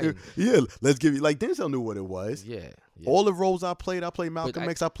 crying. yeah. Let's give you like Denzel knew what it was. Yeah. All the roles I played Malcolm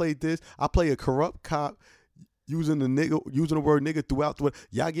X. I played this. I play a corrupt cop using the word nigga throughout.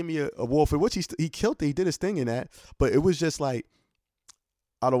 Y'all give me a award for which he killed it. He did his thing in that, but it was just like.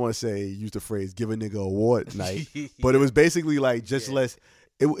 I don't want to say use the phrase "give a nigga award night," but it was basically like just less.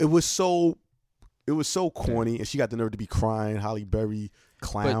 It was so corny, and she got the nerve to be crying. Halle Berry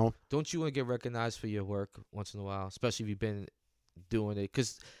clown. But don't you want to get recognized for your work once in a while, especially if you've been doing it?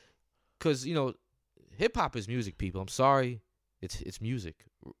 Because hip hop is music, people. I'm sorry, it's music.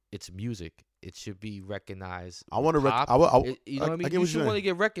 It's music. It should be recognized. I want to. You know what I mean? get You what should you're want to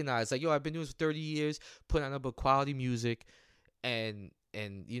saying. get recognized. Like, yo, I've been doing this for 30 years, putting out number quality music, and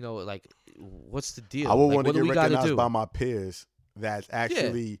like, what's the deal? I would Like, want to what do get we gotta recognized do? by my peers that's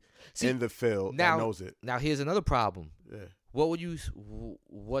actually See, in the field now- that knows it. Now, here's another problem. Yeah.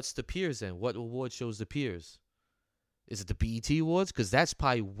 What's the peers then? What award shows the peers? Is it the BET Awards? Because that's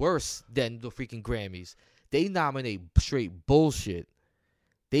probably worse than the freaking Grammys. They nominate straight bullshit.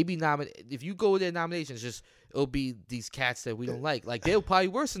 They be nominated. If you go with their nominations, it'll be these cats that we don't like. Like, they're probably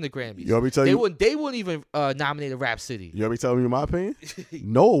worse than the Grammys. You want me to tell They you? wouldn't even nominate a Rhapsody. You want me to tell you my opinion?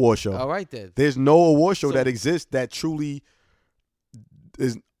 No award show. All right then. There's no award show So- that exists that truly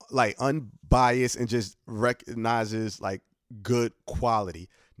is like unbiased and just recognizes like good quality.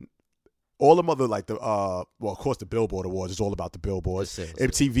 All them other like of course the Billboard Awards is all about the Billboards. Let's say.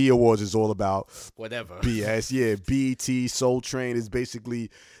 MTV Awards is all about Whatever. BS. Yeah, BET, Soul Train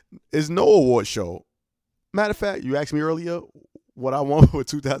is no award show. Matter of fact, you asked me earlier what I want for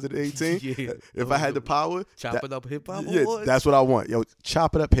 2018. Yeah. If I had the power, Chop It Up Hip Hop yeah, Awards. that's what I want. Yo,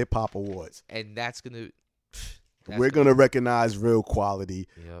 Chop It Up Hip Hop Awards. And that's gonna. We're gonna recognize real quality.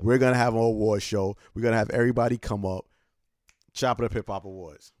 Yeah. We're gonna have an award show. We're gonna have everybody come up. Chop It Up Hip Hop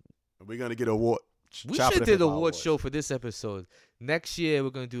Awards. We're gonna get an award. We Chop It should Up did Hip an Hop award Awards. show for this episode. Next year we're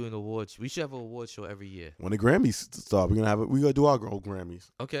gonna do an award. We should have an award show every year. When the Grammys start, we're gonna do our own Grammys.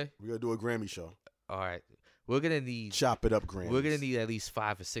 Okay. We're gonna do a Grammy show. All right. We're gonna need. Chop It Up Grammys. We're gonna need at least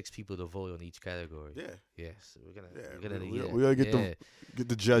 5 or 6 people to vote on each category. Yeah. Yes. We're gonna. Yeah, We're gonna we- need. we gotta get yeah. get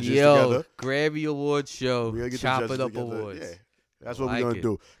the judges Yo, together. Grammy Award show. We gotta get Chop the judges It Up together. Awards. Yeah, that's what Like we're gonna it.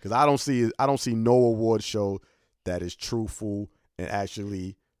 do. Because I don't see no award show that is truthful and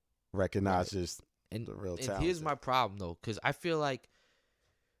actually recognizes And, the real and talent. here's my problem though, because I feel like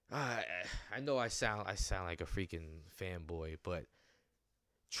I know I sound like a freaking fanboy, but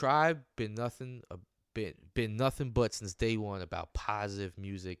Tribe been nothing but since day one about positive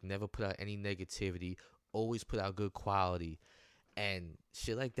music. Never put out any negativity. Always put out good quality, and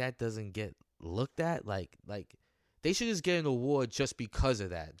shit like that doesn't get looked at. Like they should just get an award just because of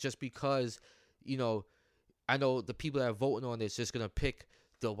that. Just because I know the people that are voting on this just gonna pick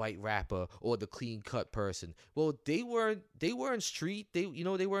the white rapper or the clean cut person. Well, they weren't street. They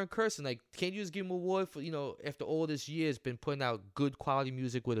weren't cursing. Like, can't you just give them an award for, after all this years been putting out good quality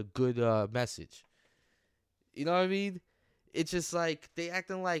music with a good message? You know what I mean? It's just like they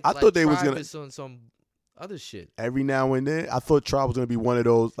acting like I thought they was Tribe gonna is on some other shit. every now and then. I thought Tribe was gonna be one of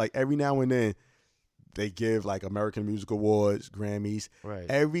those. Like every now and then, they give like American Music Awards, Grammys. Right.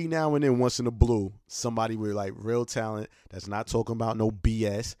 Every now and then, once in a blue, somebody with like real talent that's not talking about no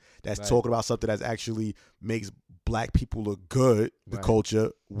BS, that's Right. talking about something that actually makes black people look good, the Right.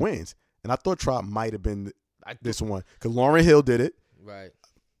 culture wins. And I thought Tribe might have been I this one because Lauryn Hill did it. Right.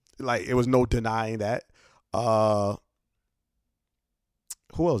 Like it was no denying that.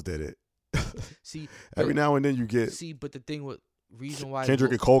 Who else did it? See, Every now and then you get but the thing with reason why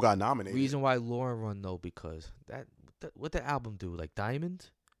Kendrick and Cole got nominated. reason why Lauren run though, because what the album do, like Diamond,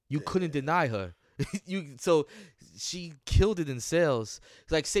 you couldn't deny her. So she killed it in sales.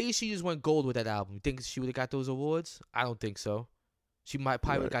 Like, say she just went gold with that album, you think she would have got those awards? I don't think so. She might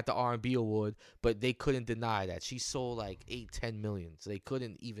probably Right. got the R&B award, but they couldn't deny that she sold like 8-10 million, so they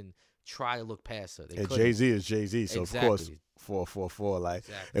couldn't even try to look past her. They And couldn't. Jay-Z is Jay-Z, so Exactly. of course 444. Like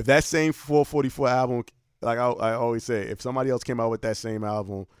Exactly. if that same 444 album, like I always say, if somebody else came out with that same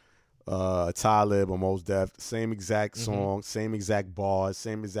album, Talib or Mos Def, same exact Mhm. song, same exact bars,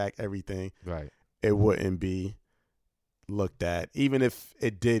 same exact everything, Right. it wouldn't be looked at. Even if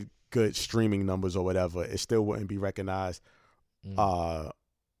it did good streaming numbers or whatever, it still wouldn't be recognized Mm.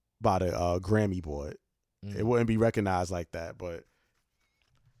 by the Grammy board. Mm. It wouldn't be recognized like that, but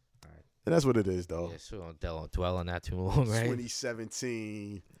Alright. and that's what it is, though. Yeah, so don't dwell on that too long, right?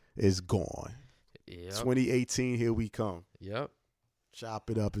 2017 is gone. Yep. 2018, here we come. Yep. Chop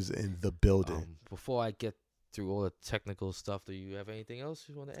It Up is in the building. Before I get through all the technical stuff, do you have anything else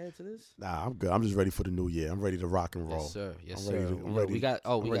you want to add to this? Nah, I'm good. I'm just ready for the new year. I'm ready to rock and roll. Yes, sir. Yes, I'm sir. ready to- I'm ready- we got.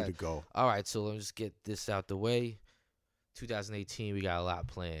 I'm ready to go. All right, so let me just get this out the way. 2018, we got a lot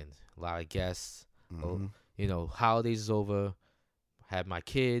planned. A lot of guests. Mhm. Holidays is over. Had my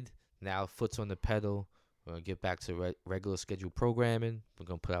kid. Now foot's on the pedal. We're gonna get back to regular scheduled programming. We're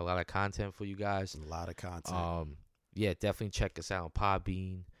gonna put out a lot of content for you guys. A lot of content. Yeah, definitely check us out on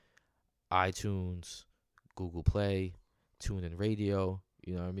Podbean, iTunes, Google Play, TuneIn Radio.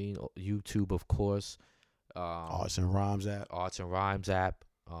 You know what I mean? YouTube, of course. Arts and Rhymes app. Arts and Rhymes app.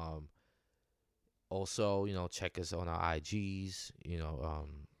 Also, check us on our IGs.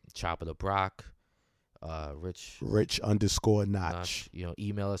 Chop It Up Rock, Rich Rich_Notch. Notch.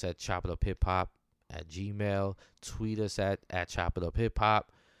 Email us at chopituphiphop@gmail. Tweet us at chopituphiphop.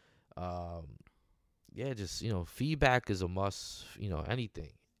 Yeah, just feedback is a must.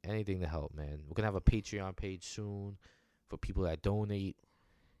 Anything to help, man. We're gonna have a Patreon page soon for people that donate.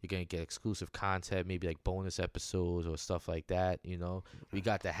 You're gonna get exclusive content, maybe like bonus episodes or stuff like that. We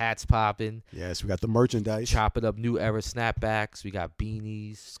got the hats popping. Yes, we got the merchandise. Chop It Up New Era snapbacks. We got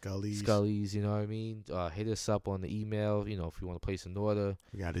beanies, Scullies. you know what I mean? Hit us up on the email, if you want to place an order.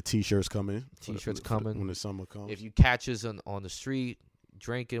 We got the T-shirts coming. T-shirts for coming. when the summer comes. If you catch us on the street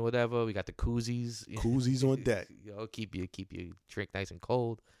drinking, whatever, we got the koozies. Koozies on deck. Keep your drink nice and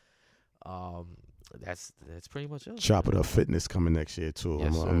cold. That's pretty much it. Chop It Up Fitness coming next year too.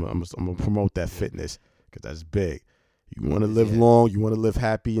 Yes, I'm gonna promote that fitness because that's big. You want to live Yeah. long. You want to live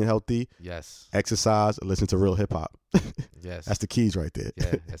happy and healthy. Yes. Exercise. And listen to real hip hop. Yes. That's the keys right there.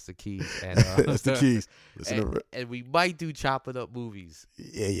 Yeah, that's the keys. And, That's the keys. Listen and we might do Chop It Up movies.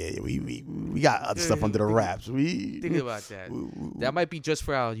 Yeah. We got other stuff under the wraps. Think about that. That might be just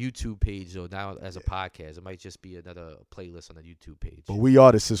for our YouTube page, though. Now as a podcast, it might just be another playlist on the YouTube page. But we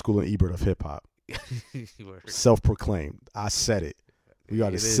are the Siskel and Ebert of hip hop. Word. Self-proclaimed. I said it. We are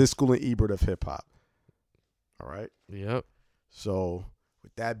the It is. Siskel and Ebert of hip hop. All right. Yep. So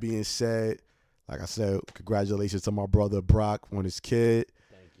with that being said, like I said, congratulations to my brother Brock on his kid.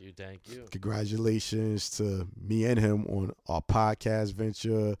 Thank you. Congratulations to me and him on our podcast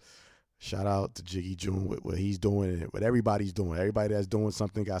venture. Shout out to Jiggy June with what he's doing and what everybody's doing. Everybody that's doing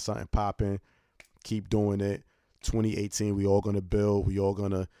something, got something popping, keep doing it. 2018, we all going to build. We all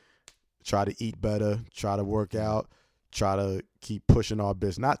going to try to eat better, try to work out, try to keep pushing our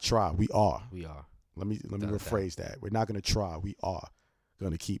business. Not try, we are. We are. Let me Without a rephrase that. We're not going to try. We are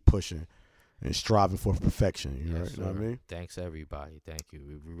going to keep pushing and striving for perfection. You know Yes, what I sir. mean? Thanake everybody. Thank you.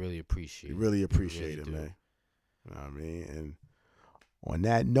 We really appreciate We it. really appreciate really it, do. man. You know what I mean? And on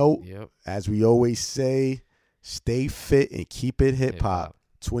that note, Yep. as we always say, stay fit and keep it hip hop. Hip-hop.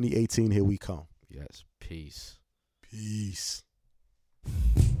 2018, here we come. Yes. Peace. Peace.